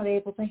you're not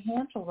able to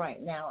handle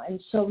right now. And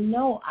so,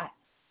 no,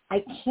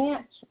 I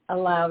can't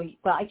allow you,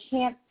 well, I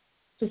can't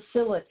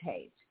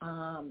facilitate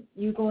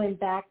you going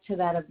back to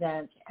that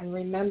event and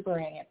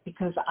remembering it,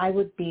 because I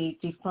would be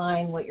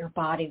defying what your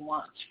body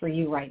wants for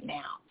you right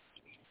now.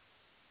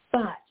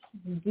 But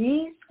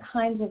these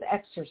kinds of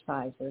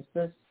exercises,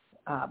 this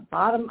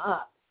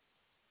bottom-up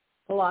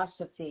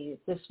philosophy,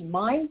 this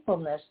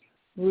mindfulness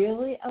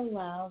really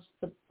allows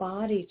the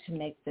body to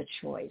make the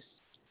choice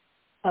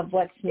of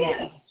what's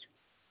next.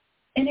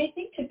 And I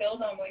think to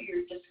build on what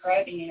you're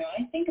describing, you know,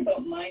 I think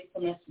about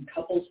mindfulness and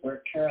couples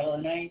work, Carol,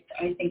 and I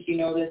think you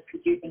know this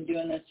because you've been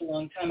doing this a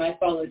long time. I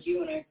followed you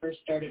when I first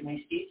started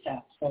my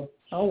CSAP, so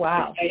oh,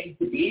 wow. I'm excited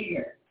to be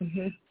here.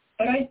 Mm-hmm.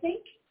 But I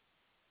think,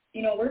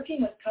 you know,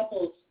 working with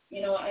couples,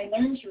 you know, I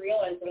learned to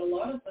realize that a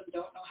lot of them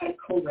don't know how to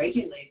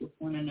co-regulate with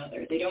one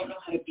another. They don't know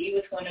how to be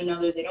with one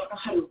another. They don't know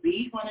how to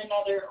read one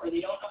another, or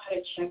they don't know how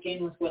to check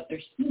in with what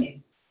they're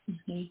seeing.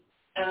 Mm-hmm.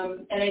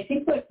 And I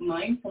think what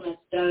mindfulness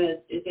does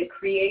is it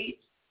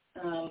creates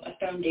a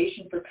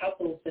foundation for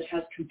couples that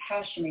has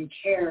compassion and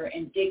care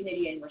and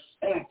dignity and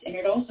respect. And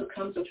it also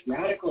comes with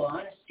radical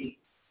honesty.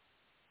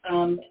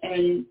 And,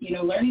 you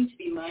know, learning to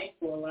be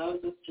mindful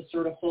allows us to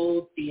sort of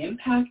hold the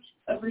impact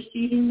of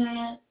receiving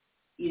that,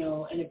 you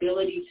know, an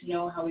ability to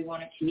know how we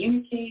want to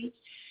communicate.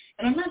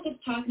 And I'm not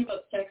just talking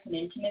about sex and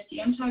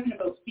intimacy. I'm talking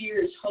about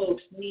fears,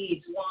 hopes,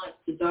 needs, wants,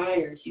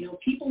 desires. You know,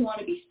 people want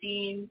to be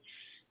seen.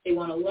 They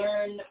want to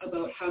learn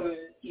about how to,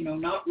 you know,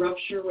 not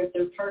rupture with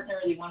their partner.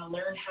 They want to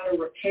learn how to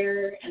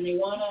repair, and they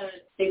want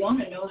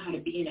to know how to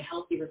be in a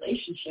healthy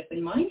relationship.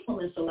 And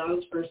mindfulness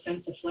allows for a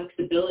sense of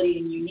flexibility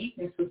and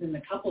uniqueness within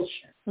the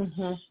coupleship.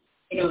 Mm-hmm.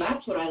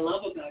 That's what I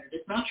love about it.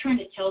 It's not trying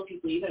to tell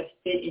people you got to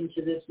fit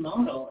into this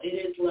model. It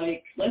is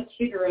like, let's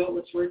figure out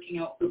what's working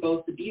out for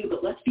both of you,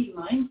 but let's be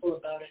mindful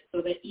about it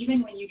so that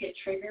even when you get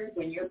triggered,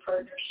 when your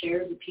partner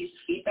shares a piece of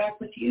feedback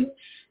with you,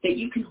 that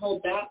you can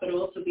hold that, but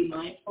also be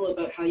mindful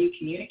about how you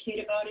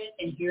communicate about it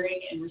and hearing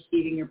and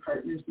receiving your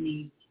partner's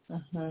needs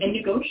and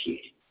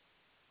negotiating,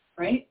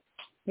 right?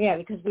 Yeah,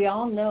 because we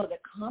all know that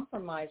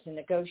compromise and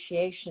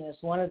negotiation is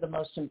one of the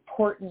most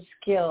important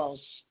skills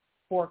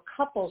for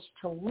couples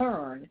to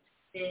learn.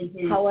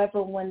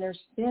 However, when there's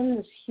been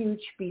this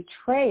huge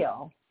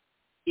betrayal,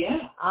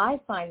 I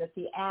find that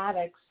the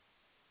addicts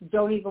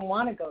don't even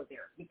want to go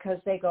there because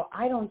they go,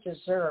 I don't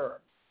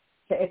deserve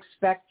to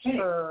expect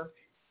her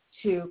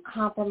to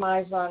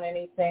compromise on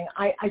anything.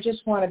 I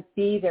just want to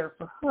be there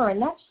for her,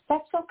 and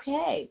that's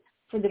okay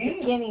for the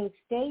beginning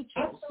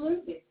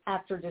stages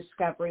after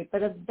discovery.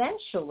 But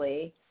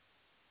eventually,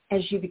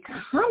 as you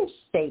become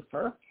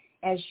safer,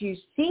 as you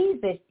see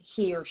that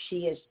he or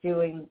she is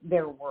doing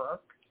their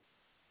work,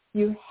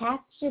 you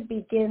have to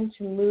begin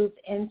to move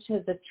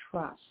into the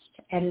trust.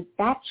 And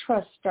that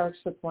trust starts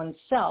with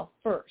oneself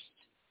first.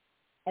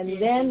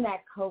 And then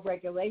that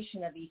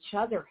co-regulation of each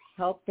other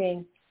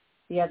helping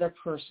the other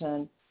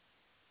person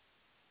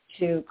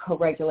to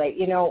co-regulate.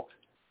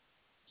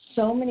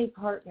 So many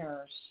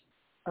partners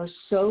are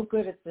so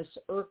good at this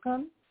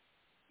IRCM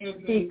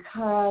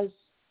because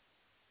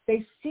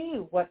they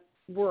see what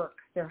work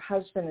their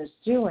husband is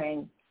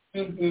doing,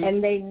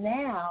 and they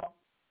now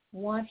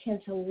want him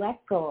to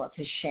let go of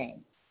his shame,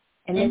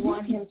 and they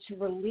want him to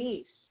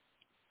release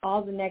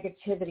all the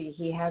negativity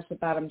he has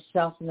about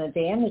himself and the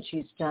damage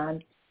he's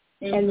done,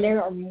 and they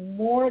are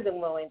more than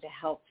willing to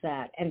help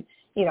that. And,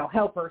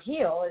 help her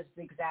heal is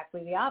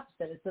exactly the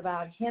opposite. It's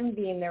about him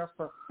being there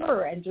for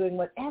her and doing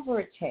whatever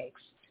it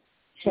takes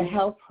to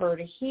help her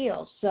to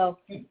heal. So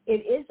it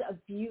is a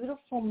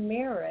beautiful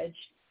marriage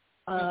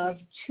of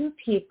two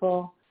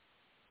people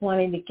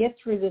wanting to get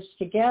through this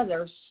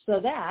together so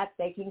that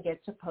they can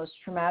get to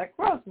post-traumatic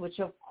growth, which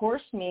of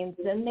course means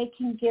then they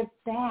can give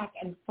back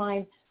and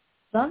find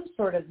some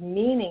sort of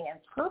meaning and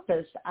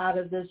purpose out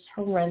of this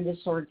horrendous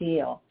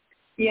ordeal.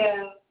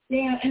 Yeah,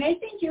 and I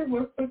think your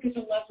workbook is a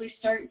lovely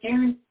start.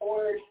 Darren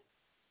Ford,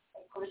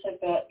 of course I've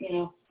got,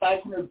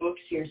 500 books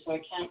here, so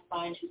I can't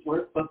find his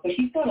workbook, but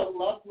he's got a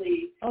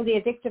lovely... Oh, The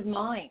Addictive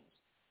Mind.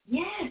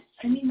 Yes,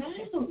 that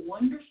is a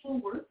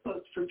wonderful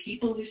workbook for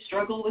people who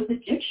struggle with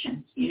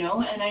addictions,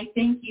 and I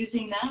think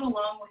using that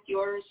along with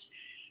yours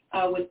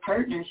with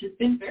partners has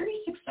been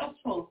very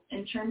successful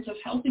in terms of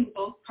helping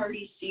both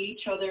parties see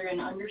each other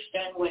and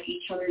understand what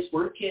each other's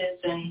work is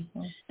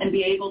and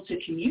be able to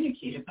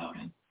communicate about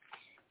it.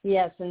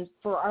 Yes, and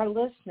for our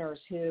listeners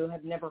who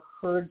have never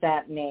heard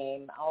that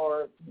name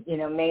or,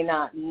 may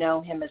not know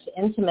him as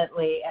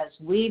intimately as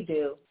we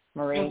do,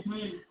 Marie,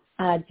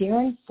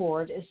 Darren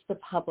Ford is the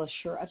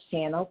publisher of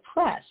Sano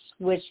Press,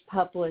 which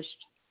published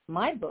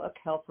my book,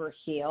 Help Her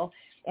Heal,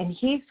 and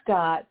he's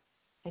got,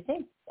 I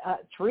think,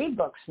 3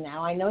 books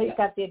now. I know he's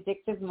got The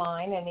Addictive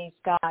Mind, and he's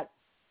got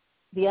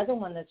the other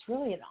one that's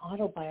really an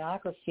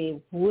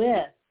autobiography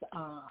with,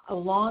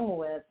 along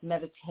with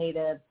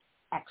meditative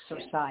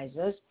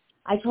exercises.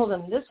 I told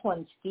him this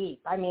one's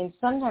deep.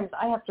 Sometimes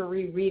I have to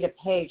reread a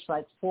page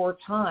like 4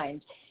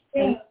 times.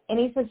 And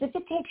he says, if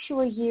it takes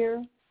you a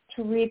year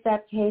to read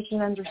that page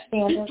and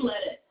understand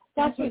it,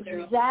 that's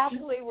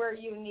exactly where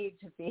you need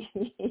to be.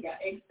 Yeah,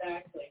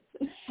 exactly.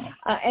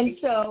 And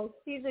so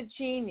he's a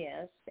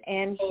genius,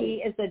 and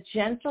he is a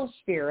gentle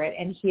spirit,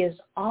 and he is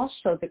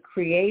also the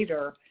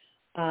creator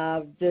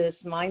of this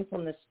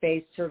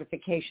mindfulness-based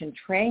certification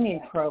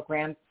training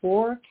program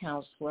for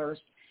counselors.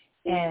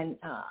 And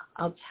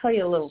I'll tell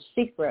you a little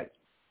secret.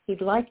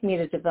 He'd like me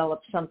to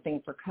develop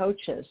something for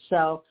coaches.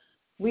 So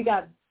we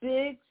got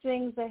big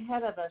things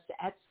ahead of us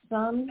at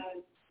some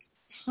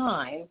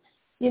time.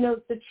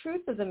 The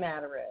truth of the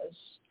matter is,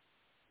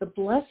 the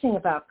blessing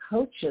about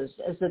coaches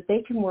is that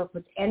they can work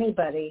with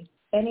anybody,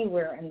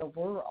 anywhere in the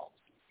world.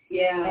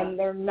 Yeah. And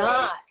they're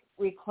not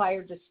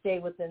required to stay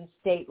within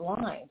state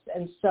lines.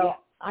 And so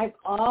I've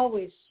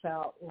always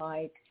felt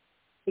like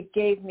it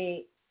gave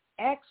me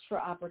extra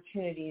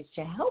opportunities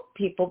to help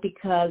people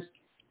because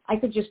I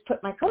could just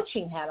put my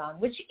coaching hat on,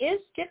 which is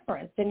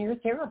different than your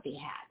therapy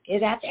hat.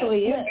 It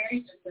actually is. It's a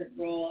very different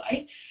role.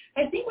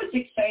 I think what's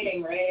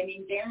exciting, right?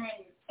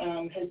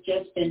 Darren has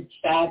just been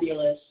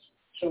fabulous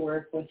to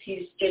work with.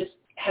 He's just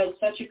has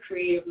such a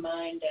creative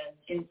mind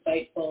and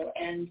insightful,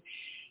 and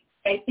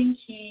I think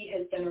he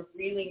has done a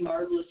really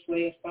marvelous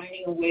way of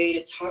finding a way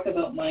to talk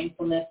about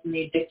mindfulness and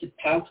the addictive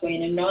pathway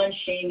in a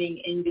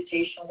non-shaming,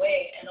 invitational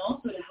way, and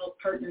also to help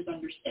partners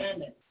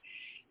understand it.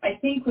 I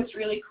think what's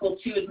really cool,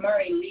 too, is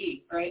Marie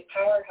Lee, right,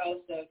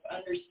 powerhouse of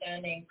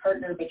understanding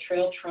partner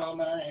betrayal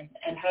trauma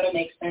and how to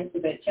make sense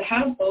of it. To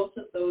have both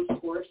of those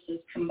forces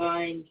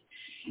combined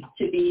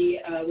to be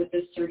with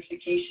this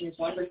certification is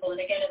wonderful. And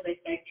again, as I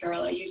said,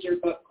 Carol, I use your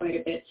book quite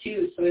a bit,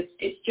 too. So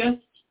it's just,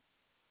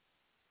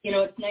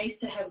 it's nice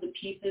to have the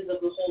pieces of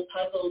the whole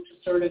puzzle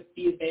to sort of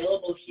be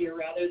available here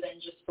rather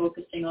than just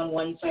focusing on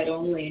one side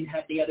only and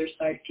have the other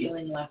side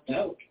feeling left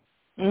out.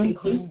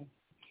 inclusive.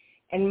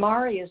 And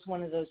Marie is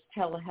one of those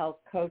telehealth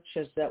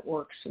coaches that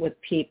works with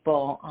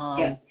people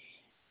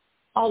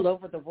all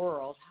over the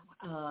world.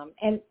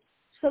 And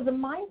so the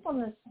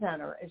Mindfulness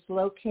Center is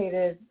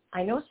located,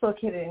 I know it's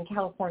located in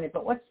California,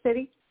 but what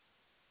city?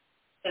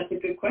 That's a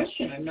good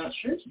question. I'm not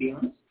sure, to be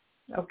honest.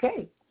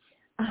 Okay.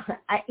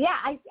 I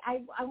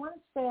want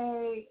to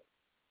say,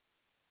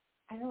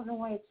 I don't know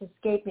why it's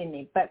escaping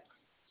me, but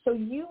so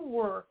you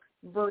work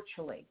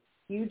virtually.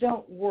 You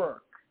don't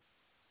work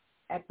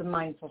at the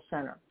Mindful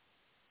Center.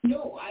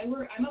 No, I'm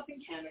up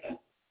in Canada,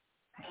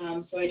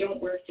 so I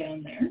don't work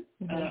down there.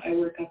 I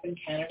work up in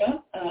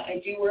Canada. I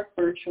do work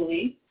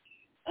virtually.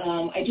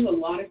 I do a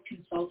lot of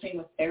consulting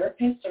with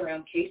therapists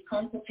around case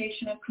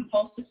consultation of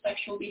compulsive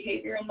sexual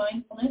behavior and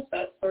mindfulness.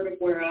 That's sort of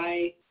where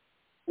I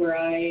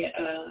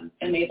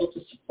am able to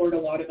support a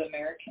lot of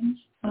Americans.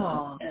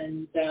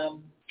 And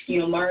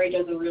Marie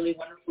does a really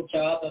wonderful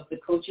job of the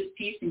coaches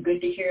piece, and good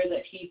to hear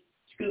that he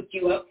scooped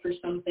you up for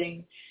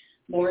something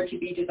more to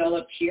be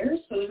developed here.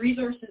 So the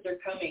resources are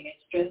coming.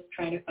 It's just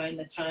trying to find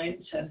the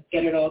time to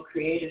get it all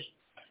created.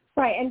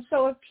 Right. And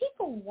so if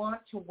people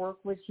want to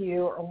work with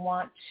you or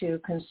want to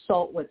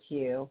consult with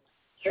you,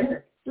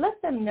 sure,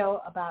 let them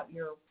know about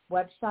your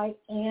website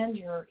and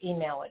your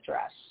email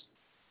address.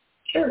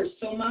 Sure.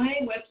 So my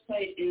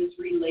website is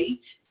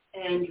Relate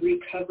and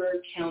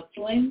Recover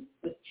Counseling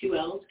with 2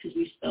 L's because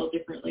we spell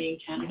differently in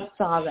Canada.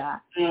 Saw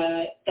that.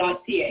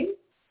 .ca.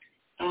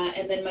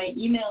 And then my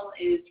email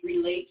is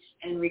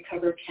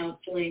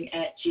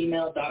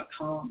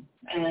relateandrecovercounseling@gmail.com.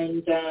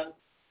 And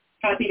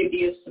happy to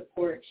be of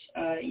support.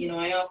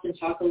 I often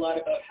talk a lot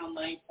about how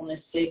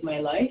mindfulness saved my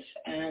life,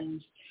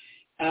 and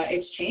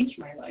it's changed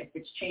my life.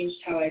 It's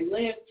changed how I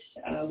lived,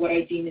 what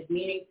I deem as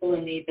meaningful,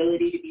 and the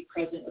ability to be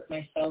present with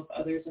myself,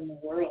 others, in the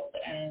world.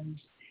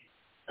 And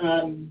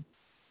I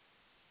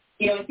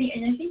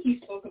think you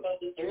spoke about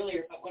this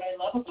earlier, but what I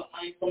love about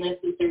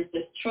mindfulness is there's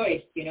this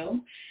choice,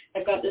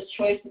 I've got this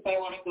choice if I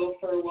want to go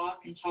for a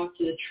walk and talk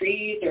to the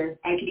trees, or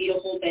I could eat a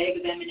whole bag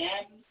of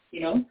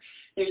M&Ms,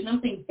 There's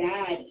nothing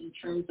bad in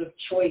terms of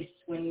choice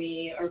when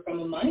we are from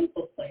a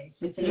mindful place.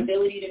 It's an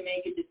ability to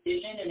make a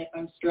decision, and if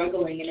I'm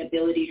struggling, an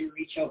ability to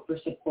reach out for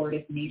support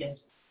if needed.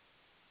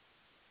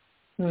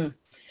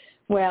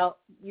 Well,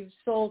 you've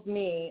sold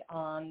me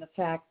on the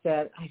fact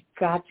that I've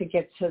got to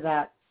get to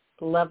that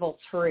level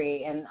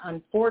 3, and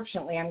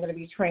unfortunately I'm going to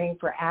be training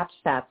for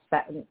APSATs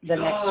the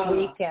next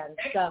weekend.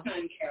 Next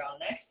time, Carol,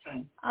 next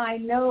time. I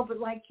know, but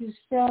like you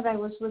said, I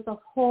was with a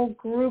whole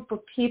group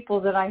of people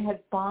that I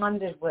had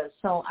bonded with,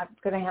 so I'm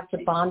going to have to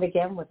bond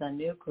again with a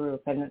new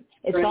group, and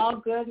it's all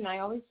good, and I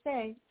always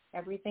say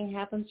everything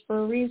happens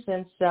for a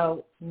reason,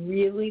 so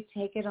really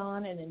take it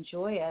on and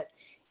enjoy it.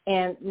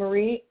 And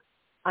Marie,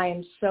 I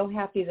am so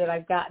happy that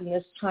I've gotten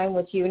this time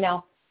with you.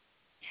 Now,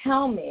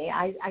 tell me,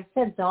 I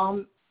said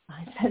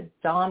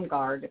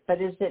Damgaard,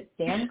 but is it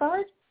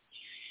Damgaard?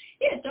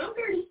 Yeah,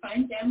 Damgaard is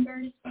fine.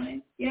 Damgaard is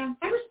fine. Yeah,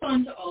 I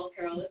respond to all,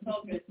 Carol. It's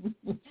all good.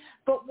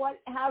 But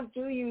how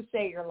do you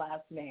say your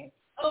last name?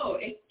 Oh,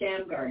 it's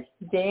Damgaard.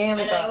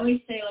 Damgaard. And I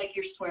always say like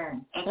you're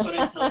swearing. That's what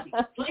I tell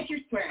people. Like you're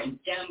swearing.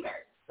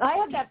 Damgaard. I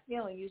have that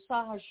feeling. You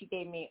saw how she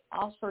gave me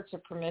all sorts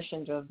of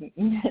permission to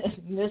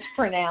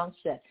mispronounce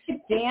it.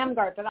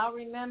 Damgaard, but I'll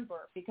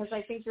remember because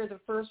I think you're the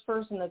first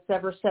person that's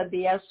ever said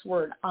the S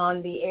word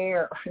on the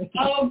air.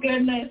 Oh,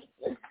 goodness.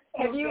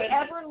 Have you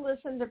ever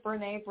listened to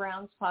Brene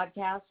Brown's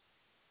podcast?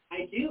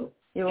 I do.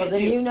 Yeah, well,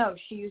 then you know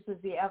she uses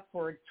the F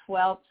word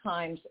 12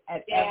 times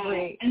at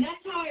every... and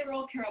that's how I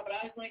roll, Carol, but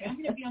I was like, I'm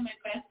going to be on my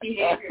best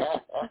behavior.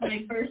 It's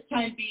my first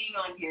time being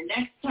on here.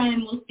 Next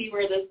time, we'll see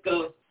where this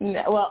goes.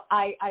 Well,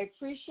 I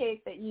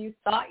appreciate that you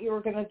thought you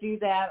were going to do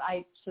that.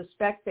 I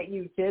suspect that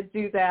you did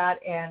do that,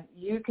 and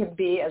you can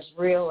be as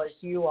real as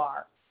you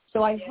are.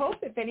 So I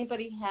hope if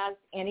anybody has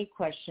any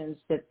questions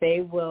that they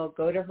will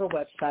go to her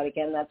website.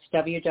 Again, that's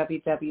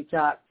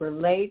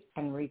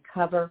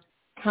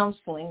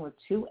www.relateandrecovercounseling with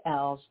 2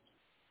 L's.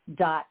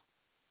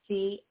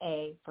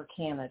 .ca for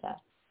Canada,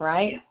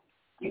 right? Yeah,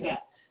 you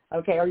bet.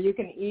 Okay, or you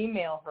can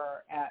email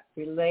her at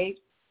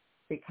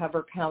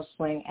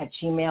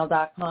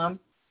relaterecovercounseling@gmail.com.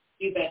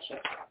 You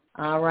betcha.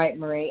 All right,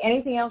 Marie.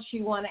 Anything else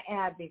you want to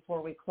add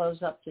before we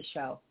close up the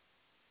show?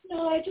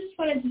 No, I just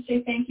wanted to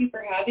say thank you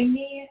for having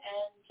me, and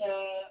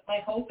my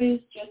hope is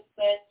just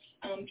that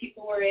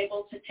people were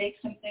able to take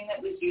something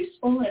that was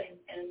useful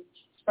and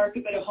spark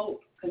a bit of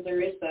hope, because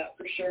there is that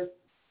for sure.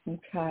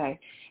 Okay.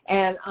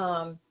 And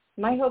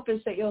my hope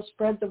is that you'll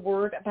spread the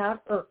word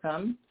about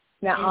IRCM.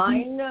 Now,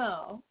 I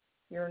know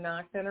you're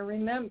not going to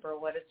remember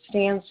what it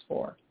stands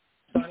for.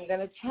 So I'm going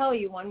to tell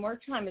you one more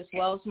time, as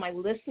well as my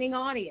listening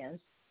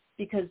audience,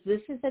 because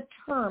this is a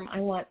term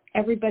I want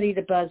everybody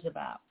to buzz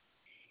about.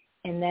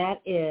 And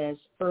that is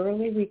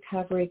Early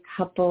Recovery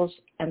Couples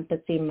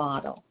Empathy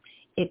Model.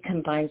 It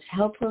combines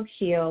Help Her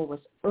Heal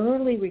with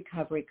early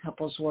recovery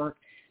couples work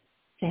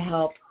to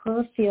help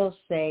her feel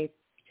safe,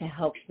 to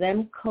help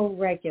them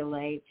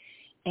co-regulate,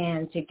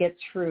 and to get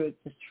through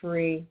the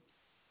 3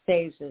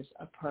 phases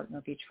of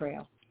partner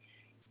betrayal.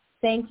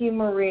 Thank you,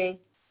 Marie.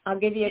 I'll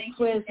give you a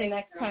quiz the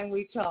next time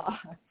we talk.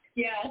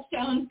 Yeah,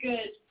 sounds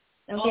good.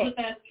 Okay. All the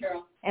best,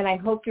 Carol. And I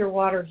hope your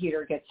water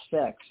heater gets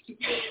fixed.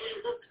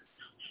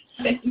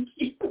 Thank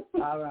you.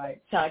 All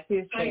right. Talk to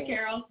you soon. Bye,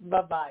 Carol.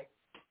 Bye-bye.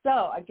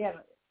 So, again,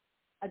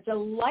 a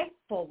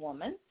delightful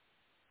woman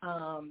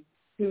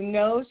who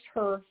knows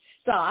her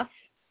stuff.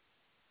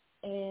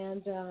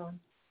 And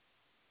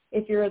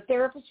if you're a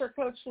therapist or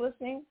coach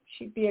listening,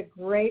 she'd be a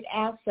great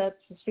asset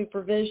to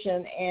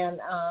supervision. And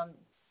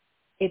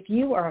if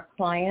you are a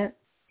client,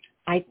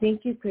 I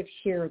think you could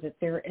hear that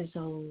there is a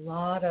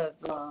lot of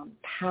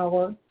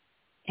power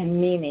and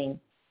meaning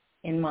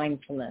in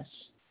mindfulness.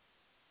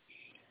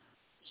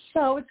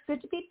 So it's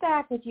good to be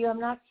back with you. I'm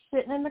not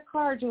sitting in the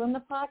car doing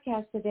the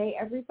podcast today.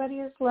 Everybody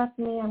has left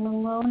me. I'm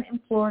alone in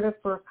Florida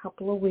for a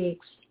couple of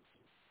weeks.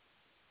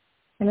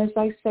 And as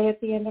I say at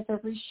the end of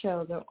every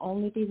show, there'll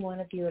only be one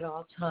of you at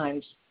all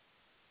times.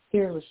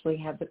 Fearlessly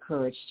have the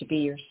courage to be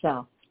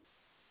yourself.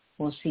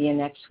 We'll see you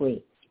next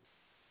week.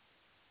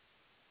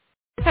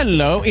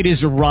 Hello, it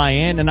is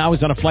Ryan, and I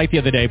was on a flight the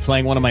other day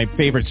playing one of my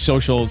favorite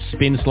social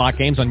spin slot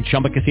games on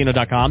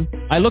ChumbaCasino.com.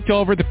 I looked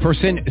over at the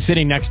person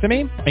sitting next to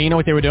me, and you know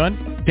what they were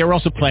doing? They were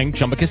also playing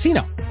Chumba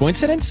Casino.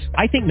 Coincidence?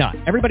 I think not.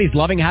 Everybody's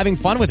loving having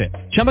fun with it.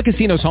 Chumba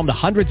Casino is home to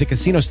hundreds of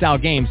casino-style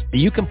games that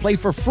you can play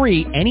for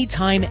free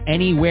anytime,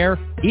 anywhere,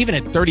 even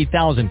at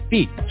 30,000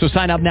 feet. So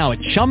sign up now at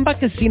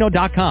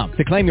ChumbaCasino.com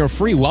to claim your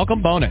free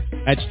welcome bonus.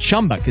 That's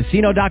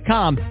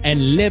ChumbaCasino.com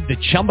and live the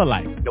Chumba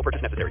life. No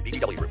purchase necessary.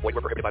 VGW. Void where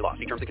prohibited by law.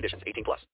 See terms and conditions. 18+.